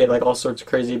shoot, and you get like all sorts of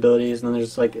crazy abilities, and then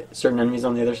there's like certain enemies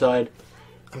on the other side.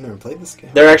 I've never played this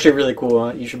game. They're actually really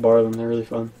cool. You should borrow them. They're really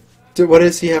fun. Dude, what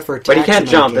does he have for attacks? But he can't in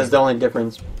that jump. game? That's the only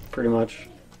difference, pretty much.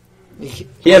 He-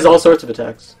 He has all sorts of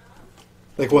attacks.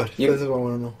 Like what? You- This is what I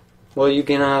want to know. Well, you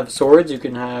can have swords, you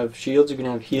can have shields, you can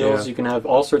have heals, Yeah. you can have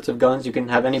all sorts of guns, you can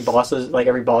have any bosses. Like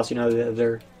every boss, they have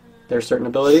their certain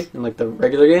ability. In like the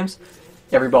regular games,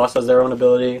 every boss has their own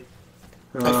ability.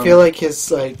 I feel like his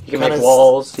like you can kind make of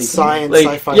walls. You can- science, Like,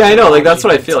 sci-fi. yeah, I know. Like that's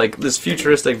what I technology feel like. This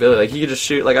futuristic ability. Like he could just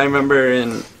shoot. Like I remember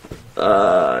in,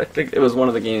 I think it was one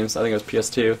of the games. I think it was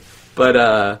PS2.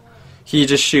 But he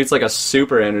just shoots like a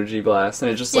super energy blast,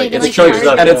 and it just Yeah, like you can, it's like, charges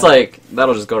charge up, and yeah. it's like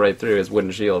that'll just go right through his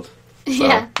wooden shield. So,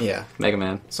 Yeah, Yeah, Mega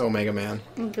Man. so Mega Man.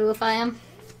 goofify him.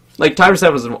 Like Tiger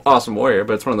 7 was an awesome warrior,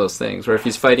 but it's one of those things where if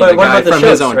he's fighting But a what guy about the from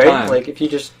shouts, his own right? time, Like if you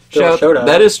just throw a shout, shout out.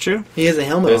 that is true. He has a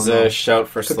helmet There's on. a though. shout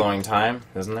for slowing time,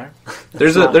 isn't there?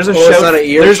 There's not- a Oh, it's shout. not an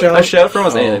ear There's shout? a shout for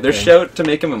almost Oh, anything. There's okay. shout to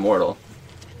make him immortal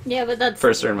Yeah, but that's for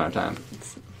a certain amount of time.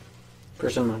 for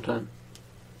some amount of time.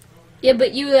 yeah,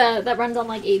 but you that runs on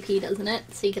like AP, doesn't it?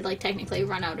 So you could like technically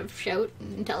run out of shout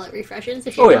until it refreshes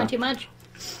if you're Oh, yeah. doing too much.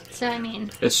 So I mean,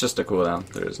 It's just a cooldown.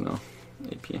 There is no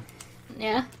AP.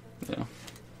 yeah.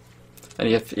 And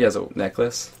he has a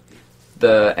necklace.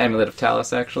 The Amulet of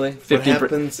Talus, actually.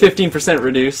 happens- 15%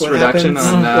 reduced What reduction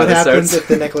happens, on what the happens starts. if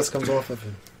the necklace comes off of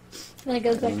him? Then it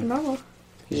goes back to normal.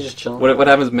 He's just chilling. What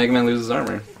happens if Mega Man loses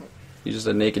armor? He's just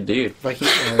a naked dude. Viking.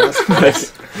 Oh, that's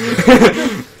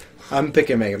nice. I'm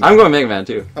picking Mega Man. I'm going Mega Man,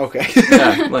 too. Okay.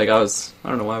 Yeah, like I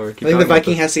don't know why we're I think the talking about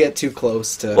Viking this. has to get too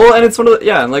close to. Well, and it's one of the,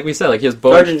 yeah, and like we said, like he has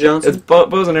bows. Sergeant Johnson. It's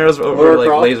bows and arrows over Laura like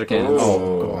Croft. laser cannons.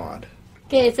 Oh God.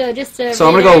 Okay, so just to So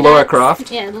I'm gonna go reiterate Laura that-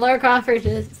 Croft. Yeah, Laura Croft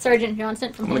versus Sergeant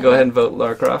Johnson from I'm gonna go ahead and vote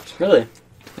Lara Croft Really?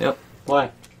 Yep.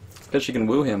 Why? because she can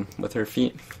woo him with her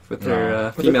feet, with No.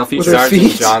 her With female her- with features. her Sergeant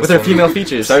feet. Johnson. With her female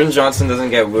features. Sergeant Johnson doesn't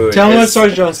get wooed. Tell me what It's-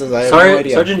 Sergeant Johnson is. I have no Sorry,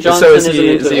 idea. Sergeant So Johnson is he-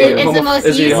 isn't is he- into It's the most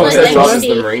is he useless homosexual? John's the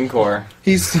NPC. Marine Corps.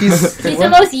 He's He's the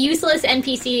most useless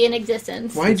NPC in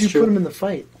existence. Why'd you It's true. put him in the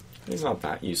fight? He's not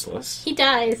that useless. He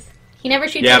dies. He never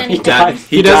shoots Yeah, at he anything. died.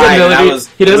 He does died, a and that military. was-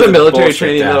 He does it was a military bullshit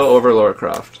training death. though over Lara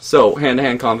Croft. So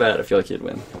hand-to-hand combat, I feel like he'd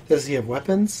win. Does he have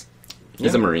weapons?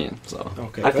 He's a Marine, so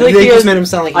Okay. I feel But like they he just has- made him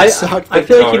sound like he I sucked. I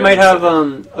feel like he No, might it's- have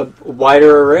a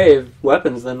wider array of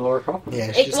weapons than Laura Croft.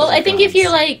 Yeah, she just Well, has I think if guns.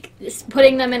 you're like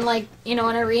putting them in like an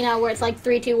arena where it's like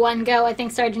 3, 2, 1, go, I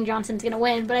think Sergeant Johnson's gonna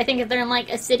win. But I think if they're in like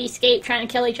a cityscape trying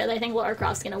to kill each other, I think Laura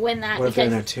Croft's gonna win that What if they're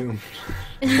in a because tomb?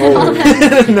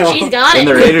 No. she's got and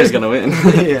it. the Raider's gonna win.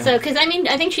 Yeah. So, because I mean,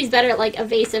 I think she's better at like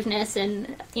evasiveness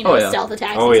and Oh, yeah. stealth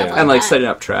attacks Oh, and yeah. stuff like And like that. setting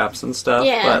up traps and stuff.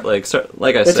 Yeah. But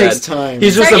like I That said, takes time.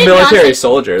 he's just Sergeant a military Johnson-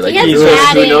 soldier. Like he has he's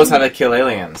bad Who aim. knows how to kill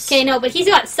aliens? Okay, no, but he's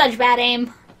got such bad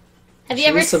aim. Have you She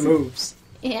ever? does some moves.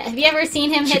 Yeah, have you ever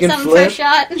seen him She hit can something flip. first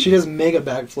shot? She does mega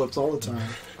backflips all the time.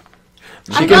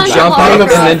 she I'm can going jump Laura up and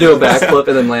Croft. then do a backflip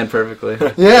and then land perfectly.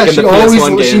 Yeah, Like in she the PS1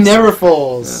 always she games. never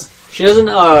falls. She doesn't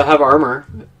have armor.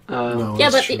 No, Yeah,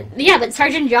 that's but true. but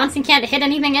Sergeant Johnson can't hit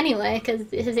anything anyway because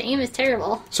his aim is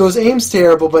terrible. So his aim's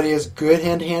terrible, but he has good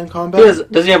hand-to-hand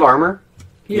combat. Does he have armor?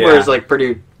 He Yeah. wears like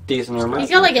pretty decent armor. He's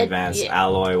got like a Advanced yeah,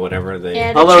 alloy, whatever they.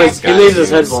 Yeah, the Although chest he guys leaves his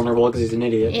head use. vulnerable because he's an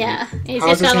idiot. yeah. He's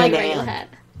How's just got his like hand-to-hand? regular hat.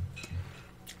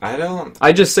 I don't.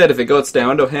 I just said if it goes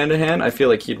down to hand I feel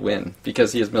like he'd win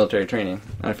because he has military training.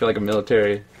 And I feel like a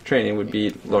military training would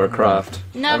beat Laura Croft.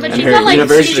 No, but And she's her got like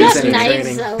university she's got training.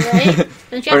 knives though, right?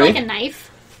 Doesn't she have Pardon like me? a knife?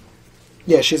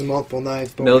 Yeah, she has multiple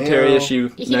knives. bow and Military arrow. issue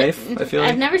knife, I feel I've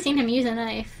like. never seen him use a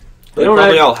knife. They They don't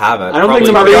probably have- all have it. I don't think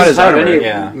the Probably got Marines his have armor, any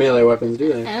yeah. melee weapons,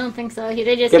 do they? I don't think so.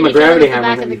 They just Give him hit a each other gravity with the hammer,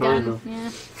 back that'd of the be fine, gun.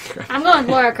 Yeah. I'm going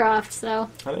Laura Croft, so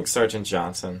I think Sergeant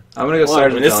Johnson. I'm gonna go Well,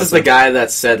 Sergeant I mean, this Johnson. is the guy that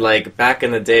said, like, back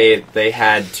in the day, they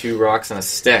had 2 rocks and a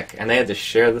stick, and they had to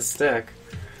share the stick.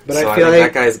 But So I I feel think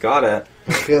like that guy's got it.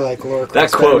 I feel like Laura That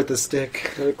Croft's better quote. with the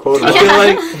stick. That quote, I feel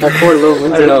like that quote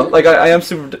alone I don't know. Like I am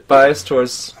super biased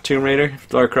towards Tomb Raider,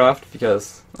 Lara Croft,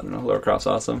 because I don't know, Lara Croft's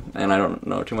awesome, and I don't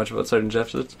know too much about Sergeant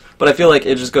Jefferson. But I feel like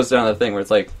it just goes down to the thing where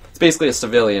it's like it's basically a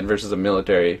civilian versus a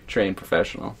military trained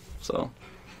professional. So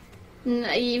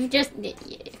No, you've just.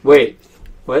 Wait,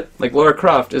 what? like Lara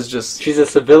Croft is just She's a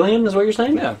civilian, is what you're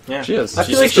saying? yeah, Yeah. she is. I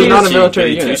feel She's, like she's not a She military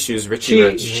goody unit. two-shoes, Richie She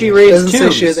Rich. she It raised doesn't say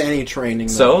tombs. she has any training.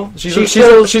 Though. So she's She she's,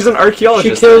 kills- she's an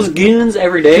archaeologist. She kills then. goons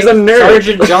every day. She's a nerd.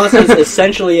 Sergeant Johnson's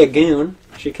essentially a goon.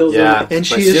 She kills Yeah, them. And but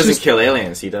she she is doesn't just- kill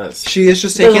aliens. He does. She is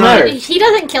just Doesn't taking matter. He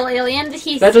doesn't kill aliens.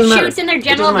 He That doesn't matter. shoots in their It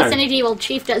general doesn't matter. vicinity while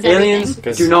Chief does Aliens everything.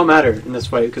 Because- do not matter in this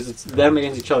fight because it's them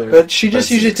against each other. But she just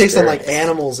That's usually takes on like experience.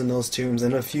 animals in those tombs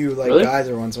and a few like Really? guys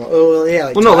every once in a while. Oh well, yeah,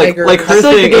 like Well, no, like tigers. her I feel like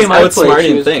the thing is game I played, she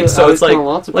outsmarting was things. kill- So I was it's like killing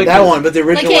lots of like that one, but the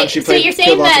original Okay, one she so played you're saying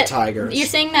killed lots that of tigers. you're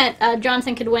saying that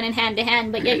Johnson could win in hand to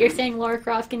hand, but yet you're saying Lara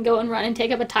Croft can go and run and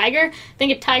take up a tiger. I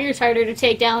think a tiger's harder to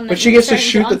take down. But than she gets to Sergeant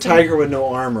shoot the Johnson. tiger with no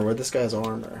armor, where this guy has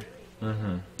armor. Not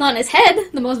on his head,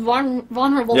 the most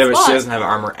vulnerable Yeah, but spot. she doesn't have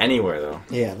armor anywhere though.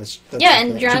 Yeah, that's Yeah, the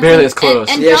and thing. Johnson barely is close.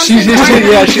 And Yeah, Johnson's she's armor-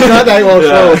 yeah, she's not that well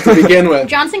Yeah. close to begin with.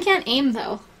 Johnson can't aim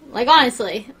though. Like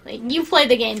honestly, like you've played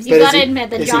the games, you But is gotta he- admit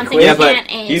that is he Johnson quick? Yeah, but can't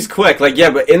aim. he's quick. Like, yeah,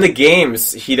 but in the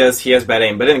games, he has bad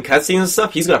aim. But in cutscenes and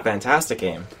stuff, he's got fantastic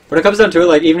aim. When it comes down to it,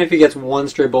 like even if he gets one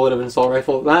stray bullet of an assault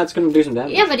rifle, that's going to do some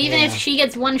damage. Yeah, but even Yeah. if she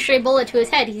gets one stray bullet to his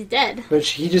head, he's dead. But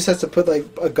he just has to put like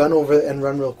a gun over it and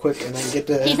run real quick and then get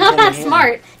to. He's not that hand-to-hand.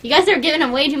 smart. You guys are giving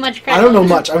him way too much credit. I don't know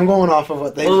much. I'm going off of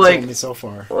what they've Well, like- told me so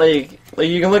far. like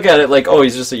you can look at it like, oh,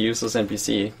 he's just a useless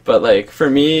NPC. But like for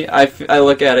me, I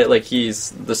look at it like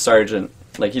he's the sergeant.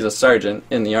 Like he's a sergeant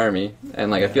in the army,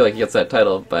 and like I feel like he gets that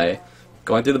title by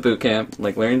going through the boot camp,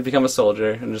 like learning to become a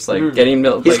soldier, and just like getting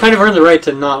He's like, kind of earned the right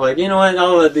to not like, you know what,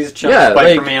 I'll let these chumps Yeah, fight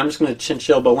like- for me. I'm just going to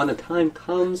chill. But when the time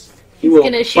comes, he He's will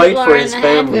gonna shoot fight for Laura in his the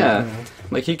head. family. yeah,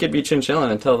 like he could be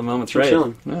chinchillin' until the moment's right.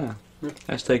 Chinchillin'. Yeah,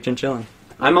 hashtag chinchillin'.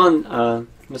 I'm on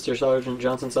Mr. Sergeant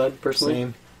Johnson's side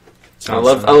personally. Same. I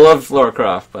love Lara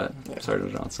Croft, but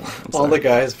Sergeant Johnson. I'm All the sorry.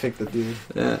 guys picked the dude.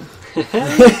 Yeah.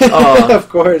 Oh. Of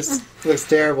course, looks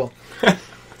terrible.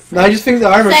 No, I just think the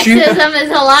armor. Sexism is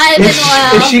alive and If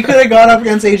well. she could have gone up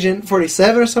against Agent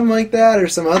 47 or something like that, or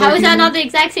some other. How is that people- not the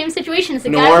exact same situation? It's a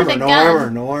No guy armor, with a no gun. armor,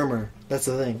 no armor. That's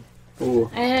the thing. Ooh.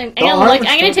 I'm The gonna armor's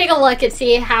take still- a look and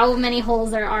see how many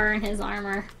holes there are in his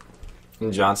armor.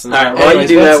 And Johnson. Alright, while you Anyways,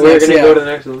 do that, what's we're next? going to Yeah. go to the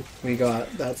next one. We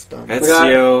got that's done.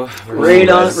 Ezio.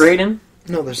 Raiden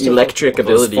No, there's still Electric Those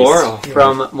abilities. four? Oh, Yeah.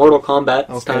 from Mortal Kombat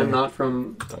this Okay. time, not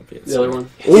from don't be the other one.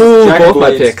 Ooh, Jack both my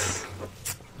Blades. picks.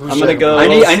 I'm gonna go. I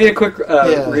need a quick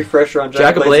Yeah. refresher on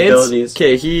Jack of Blade's Blades. abilities.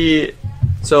 Okay,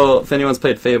 so if anyone's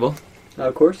played Fable,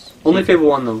 Of course. Only Fable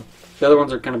 1, though. The other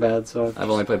ones are kind of bad, so... I've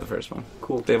only played the first one.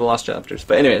 Cool. Fable Lost Chapters.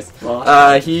 But anyways,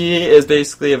 Lost. he is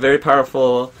basically a very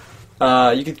powerful.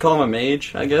 You could call him a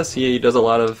mage, I guess. He does a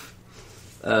lot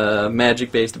of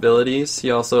magic-based abilities.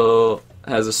 He also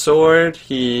has a sword.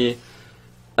 He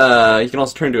can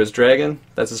also turn to his dragon.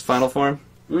 That's his final form.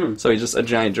 So he's just a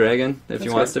giant dragon if he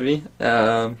That's wants to be.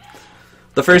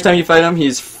 The first time you fight him,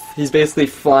 he's basically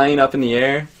flying up in the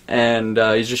air and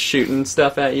he's just shooting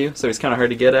stuff at you. So he's kind of hard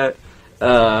to get at.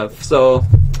 So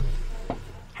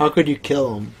How could you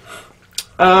kill him?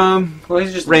 Well,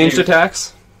 he's just ranged dude.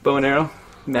 attacks, bow and arrow,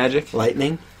 magic.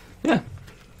 Lightning?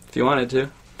 If you wanted to.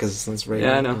 Because since Raiden.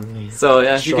 Yeah, I know. So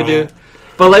yeah, you could Strong. do.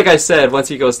 But like I said, once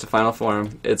he goes to final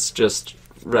form, it's just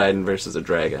Raiden versus a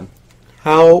dragon.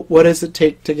 What does it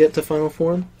take to get to final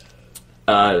form?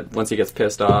 Once he gets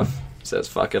pissed off, he says,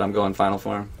 "Fuck it, I'm going final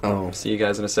form. Oh. See you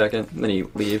guys in a second." And then he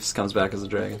leaves, comes back as a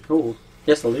dragon. Oh,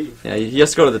 yes, I'll leave. Yeah, he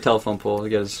has to go to the telephone pole to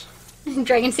get his.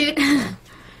 Dragon suit.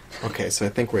 Okay, so I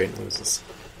think Raiden loses.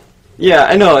 Yeah,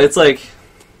 I know. It's like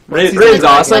What's his- Raiden's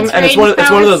awesome, what's and it's Raiden's one of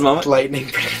powers? those moments. Lightning.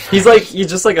 pretty much. He's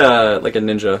just like a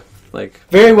ninja. Like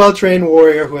Very well trained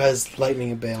warrior who has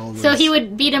lightning abilities. So he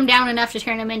would beat him down enough to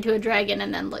turn him into a dragon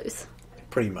and then lose.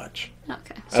 Pretty much.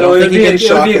 Okay. I So don't it would think he be, could it would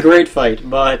shock be a it. great fight,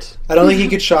 but... I don't think he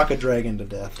could shock a dragon to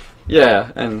death.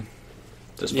 yeah, and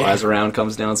just Yeah. flies around,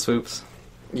 comes down, swoops.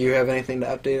 You have anything to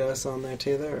update us on there,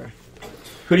 Taylor?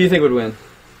 Who do you think would win?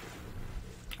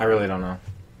 I really don't know.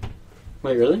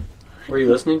 Wait, really? Were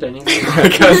you listening to anything? I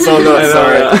guess so. No,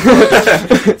 sorry.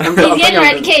 I'm He's getting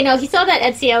ready. Okay, no, he saw that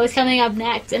Ezio was coming up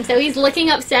next, and so he's looking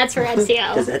up stats for Does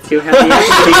Ezio. that too have the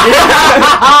activation?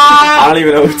 I don't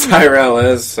even know who Tyrell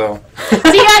is, so.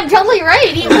 See, I'm totally right.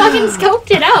 He fucking scoped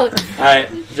it out. Alright,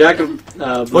 Jack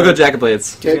of... We'll go Jack of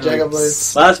Blades. Jack of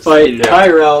Blades. Last fight, Yeah.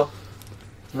 Tyrell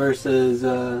versus...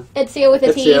 Ezio with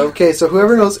a T. Ezio. Okay, so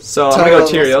whoever knows... So I'm gonna go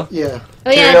Tyrael. Yeah.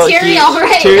 Oh yeah, Tyrael, Tyrael,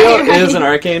 right? Tyrael right. is an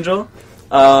archangel.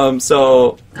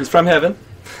 So he's from heaven.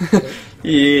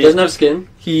 He doesn't have skin.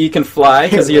 He can fly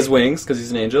because he has wings because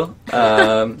he's an angel.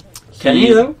 Can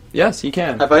he though? Yes, he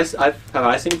can. Have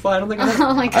I seen him fly? I don't think I have.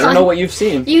 Oh my god. I don't know what you've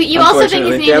seen. You also think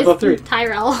his name Diablo is 3.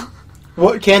 Tyrell.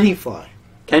 What can he fly?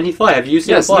 Can he fly? Have you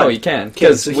seen him Yes, fly? no, he can.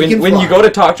 Because so he when can you fly. go to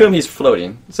talk to him, he's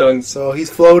floating. So So he's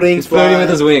floating. he's floating with flying.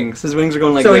 his wings. His wings are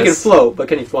going like so this. he can float, but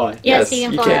can he fly? Yes, he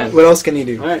can fly. What else can he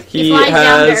do? All right. He flies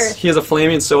down to Earth. He has a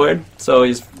flaming sword. So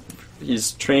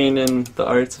he's trained in the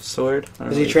arts of sword. I don't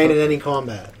Is know he what trained you in any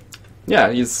combat? call it. Yeah,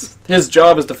 his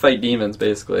job is to fight demons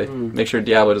basically. Mm. Make sure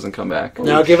Diablo doesn't come back.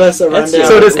 Now give us a rundown.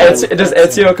 So does of-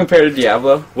 Ezio compare to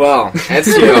Diablo? Well,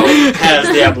 Ezio, Has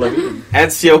Diablo.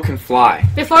 Ezio can fly.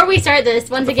 Before we start this,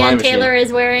 once The again, flying Taylor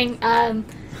is wearing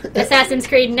Assassin's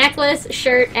Creed necklace,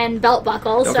 shirt, and belt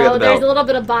buckle. Don't forget So the there's belt. a little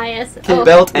bit of bias.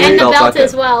 Belt and and the belt belt bucket.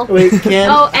 as well. Wait, can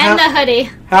And the hoodie.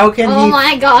 how can Oh he?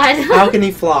 my god. How can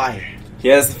he fly? He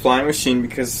has the flying machine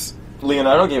because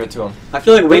Leonardo gave it to him. I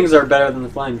feel like wings are better than the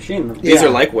flying machine. Though. These Yeah. are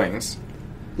like wings.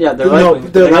 Yeah, they're No, like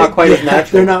wings. They're not quite as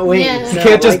natural. They're not wings. Yeah. They're You not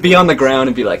can't just like- be on the ground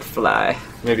and be like fly.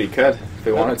 Maybe he could if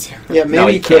he wanted to. Yeah, maybe No,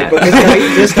 he he could, can't. but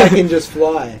this guy can just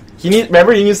fly.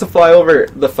 Remember, he needs to fly over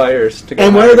the fires to go.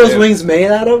 And what are higher, those too. wings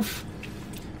made out of?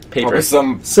 Paper. Probably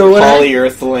some So what?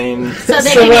 polyurethylene. So they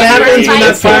So can what get happens burned when by that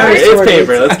his fire- sword. It's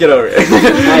paper. Let's get over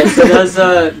Alright, it.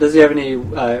 so does he have any?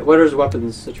 What are his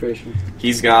weapons situation?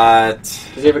 He's got.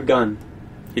 Does he have a gun?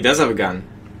 He does have a gun.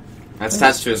 That's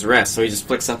attached to his wrist, so he just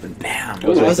flicks up and bam.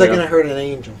 Those How are is that zero. going to hurt an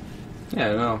angel? Yeah,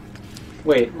 I know.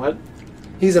 Wait, what?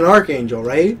 He's an archangel,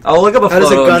 right? I'll look up a How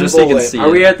does a photo gun just so you can bullet- see Are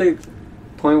it. we at the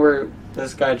point where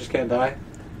this guy just can't die?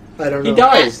 I don't know. He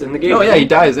dies in the game. Oh yeah, he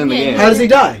dies in the Yeah. game. How does he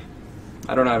die?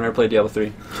 I don't know. I've never played Diablo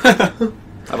 3.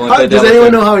 I've only How, played does Diablo anyone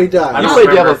 3. know how he I dies? just don't played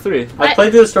Diablo remember. 3. I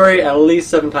played through the story at least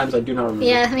 7 times. I do not remember.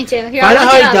 Yeah, me too. Here, Find I'll out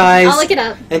look how it he up. dies. I'll look it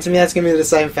up. And to me, that's going to be the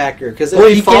deciding factor. Because Well,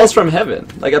 he falls from heaven,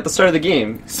 like at the start of the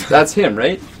game. That's him,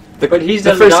 right? But he the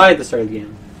doesn't first- die at the start of the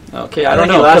game. Okay, I I don't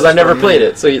think he know because I lasts never for a played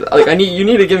minute. it. So you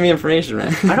need to give me information,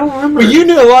 man. I don't remember. Well, you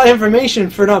knew a lot of information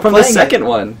for not From the playing second it.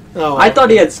 one. Oh, I thought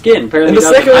he had skin. Apparently, In the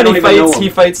he doesn't. second I one, don't even know he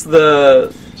him. fights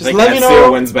the. Just Like let me Ezio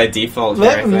know. wins by default. here, I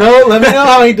Let, think. no, let me know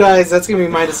how he dies. That's going to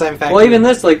be my deciding factor. Well, even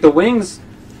this, like the wings,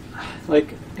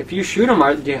 like if you shoot him,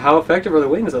 how effective are the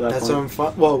wings at that That's what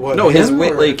point? I'm. Well, what? No, his him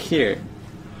wit or- like here.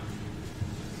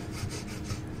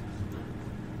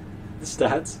 The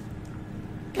stats.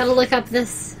 Gotta look up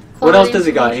this. What else quality does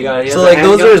he got? He has So a like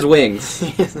those handgun? are his wings.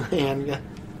 His handgun.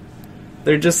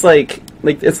 They're just like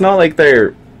it's not like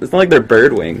they're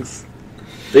bird wings.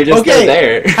 They just Okay, go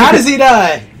there. How does he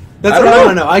die? That's I what don't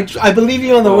I know. want to know. I believe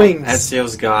you on the Well, wings.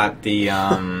 Ezio's got the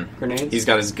Grenades. he's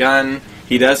got his gun.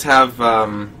 He does have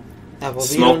Apple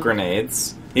smoke Vita.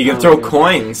 grenades. He can Oh, throw okay.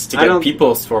 coins to I get don't-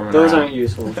 people swarming Those around. aren't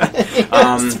useful.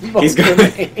 Smoke He's got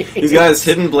grenades. he's got his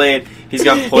hidden blade. He's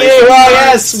got Yeah, poison. well,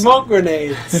 yes, darts. smoke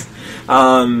grenades.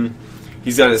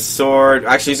 He's got his sword.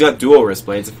 Actually, he's got dual wrist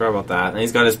blades. I forgot about that. And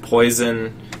he's got his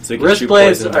poison. So he can Wrist shoot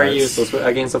blades poison are darts. useless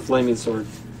against a flaming sword.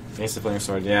 Against the flaming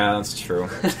sword. Yeah, that's true.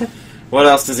 What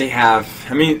else does he have?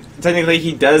 I mean, technically,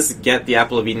 he does get the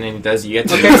Apple of Eden, and he does. You get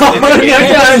to. Okay. use it in the game.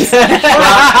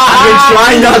 I've been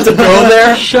trying not to go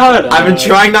there. Shut up. I've been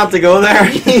trying not to go there.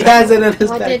 He has it in his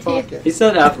What back did he- pocket. He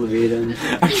said Apple of Eden.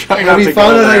 I'm trying Have not you to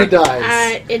found go out how there. he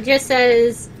dies? It just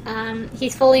says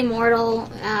he's fully mortal,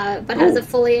 but has a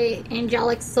fully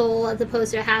angelic soul as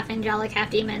opposed to a half angelic, half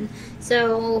demon.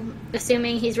 So,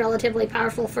 assuming he's relatively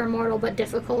powerful for mortal, but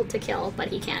difficult to kill, but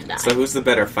he can die. So who's the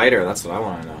better fighter? That's what I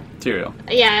want to know. Tyrael.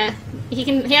 Yeah, he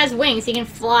can. He has wings. He can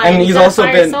fly. And he's got a also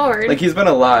fire been sword. like he's been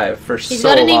alive for He's so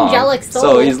got an long. angelic soul.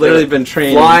 So he's literally been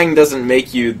trained. Flying doesn't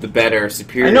make you the better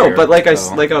superior. I know, but like I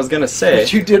so. was gonna say.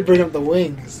 But you did bring up the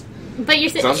wings. But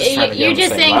you're So I was just trying to get you're on the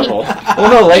just same saying level.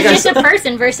 Well, no, like I he's just said. a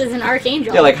person versus an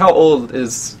archangel. Yeah, like how old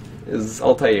is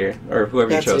Altair or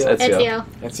whoever you chose? Ezio. Ezio.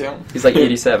 Ezio. He's like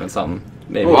 87 something.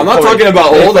 Maybe. Well, I'm not 40. talking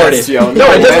about Maybe old 40. Ezio.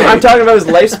 No, it doesn't. way. I'm talking about his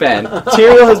lifespan.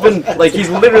 Tyrael has been like he's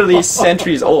literally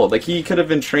centuries old. Like he could have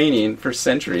been training for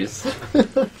centuries.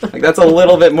 Like that's a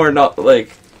little bit more not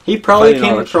like He probably Funny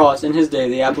came knowledge. across in his day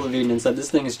the Apple of Eden and said,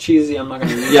 "This thing is cheesy. I'm not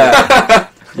going to use it." yeah.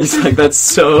 He's like that's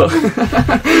so.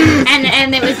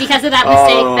 And it was because of that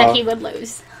mistake that he would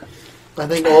lose. I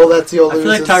think all that's the old I feel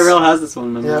like Tyrell has this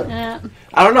one. Yeah. Yeah.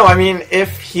 I don't know. I mean,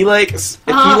 if he gets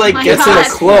my it God.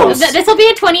 close, This will be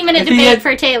a 20-minute If he debate had-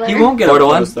 for Taylor. He won't get 4 up to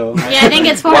 1? close, though. Yeah, I think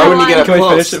it's 4 Why to wouldn't he 1. get Can we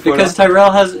close? finish it? For Because Tyrell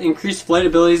has increased flight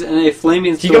abilities and a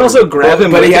flaming sword. he can also grab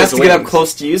him. but with he has his to get up wings.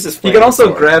 close to use his. He can also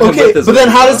sword. grab him Okay, with his. but then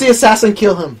wings, how though. does the assassin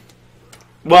kill him?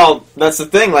 Well, that's the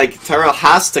thing. Like Tyrell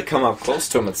has to come up close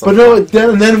to him at some But point.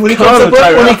 no, then when he Come comes on, up,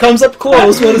 Tyrell. when he comes up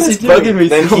close, what does he do? bugging me.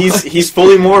 Then so he's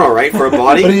fully mortal, right, for a But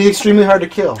body. he's extremely hard to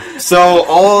kill. So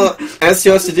all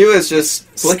Ezio has to do is just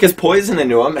flick his poison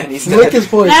into him, and he's Lick dead. his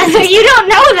poison. You don't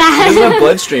know He doesn't have that.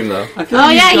 bloodstream though. I feel Oh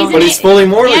like yeah, he's he's But an he's fully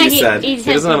mortal. yeah, you said. He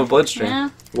doesn't have a bloodstream. Yeah.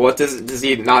 What does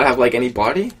he not have? Like any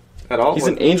body at all? He's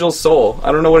What- an angel soul.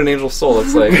 I don't know what an angel soul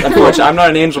looks like. Unfortunately, I'm not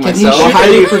an angel Can he myself. Well, shoot how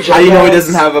do you projectiles? know he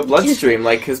doesn't have a bloodstream?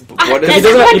 Like his what That's He is?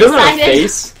 doesn't have a decided.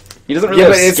 face. He doesn't really Yeah,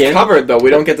 have but it's skin. covered though. We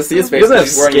don't get to see his face. doesn't have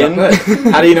because he's wearing the skin.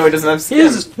 hood. How do you know he doesn't have He skin?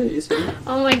 has his face.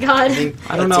 Oh my god.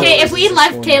 I don't know. Okay, if we This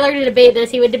left one. Taylor to debate this,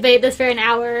 he would debate this for an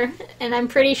hour, and I'm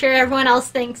pretty sure everyone else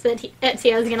thinks that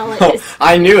Ezio's gonna lose.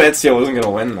 I knew Ezio wasn't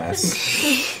gonna win this.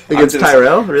 Against I'm just-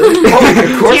 Tyrell, really?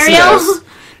 Oh, of course he Tyrell? does.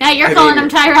 Now you're I calling mean, him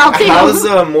Tyrell too. How is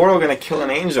a mortal gonna kill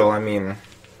an angel? I mean,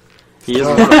 He is.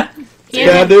 Yeah.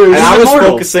 Yeah, dude. and I was immortal.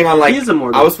 focusing on like He's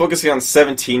immortal. I was focusing on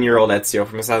 17-year-old Ezio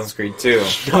from Assassin's Creed 2.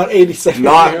 Not 87.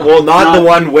 Not the Not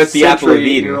one with the apple of Eden.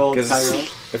 century-year-old 'cause Tyrell.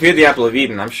 if he had the apple of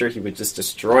Eden, I'm sure he would just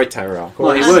destroy Tyrell.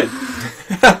 Well, he would.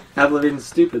 Apple of Eden's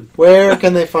stupid. Where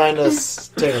can they find us,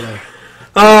 Taylor?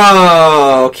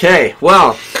 Oh, okay.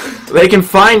 Well, they can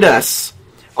find us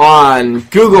on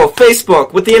Google,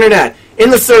 Facebook, with the internet, in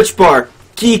the search bar,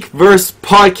 GeekVerse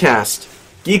Podcast.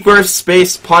 GeekVerse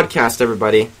space podcast,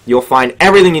 everybody. You'll find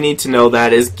everything you need to know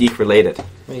that is geek-related.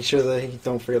 Make sure that you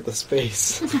don't forget the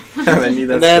space. I need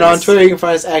that And then on space. Twitter, you can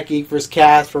find us at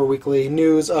GeekVerseCast for weekly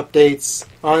news updates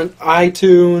on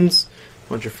iTunes,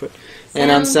 watch your foot, and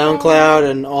on SoundCloud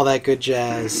and all that good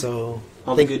jazz. So,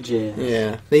 All the good jazz.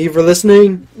 yeah. Thank you for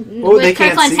listening. Oh, With they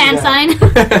can't Kirkland's see hand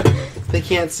that. sign. They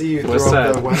can't see you What's throw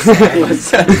up that? the west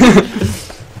side.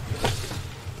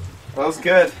 That was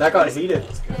good. That got heated.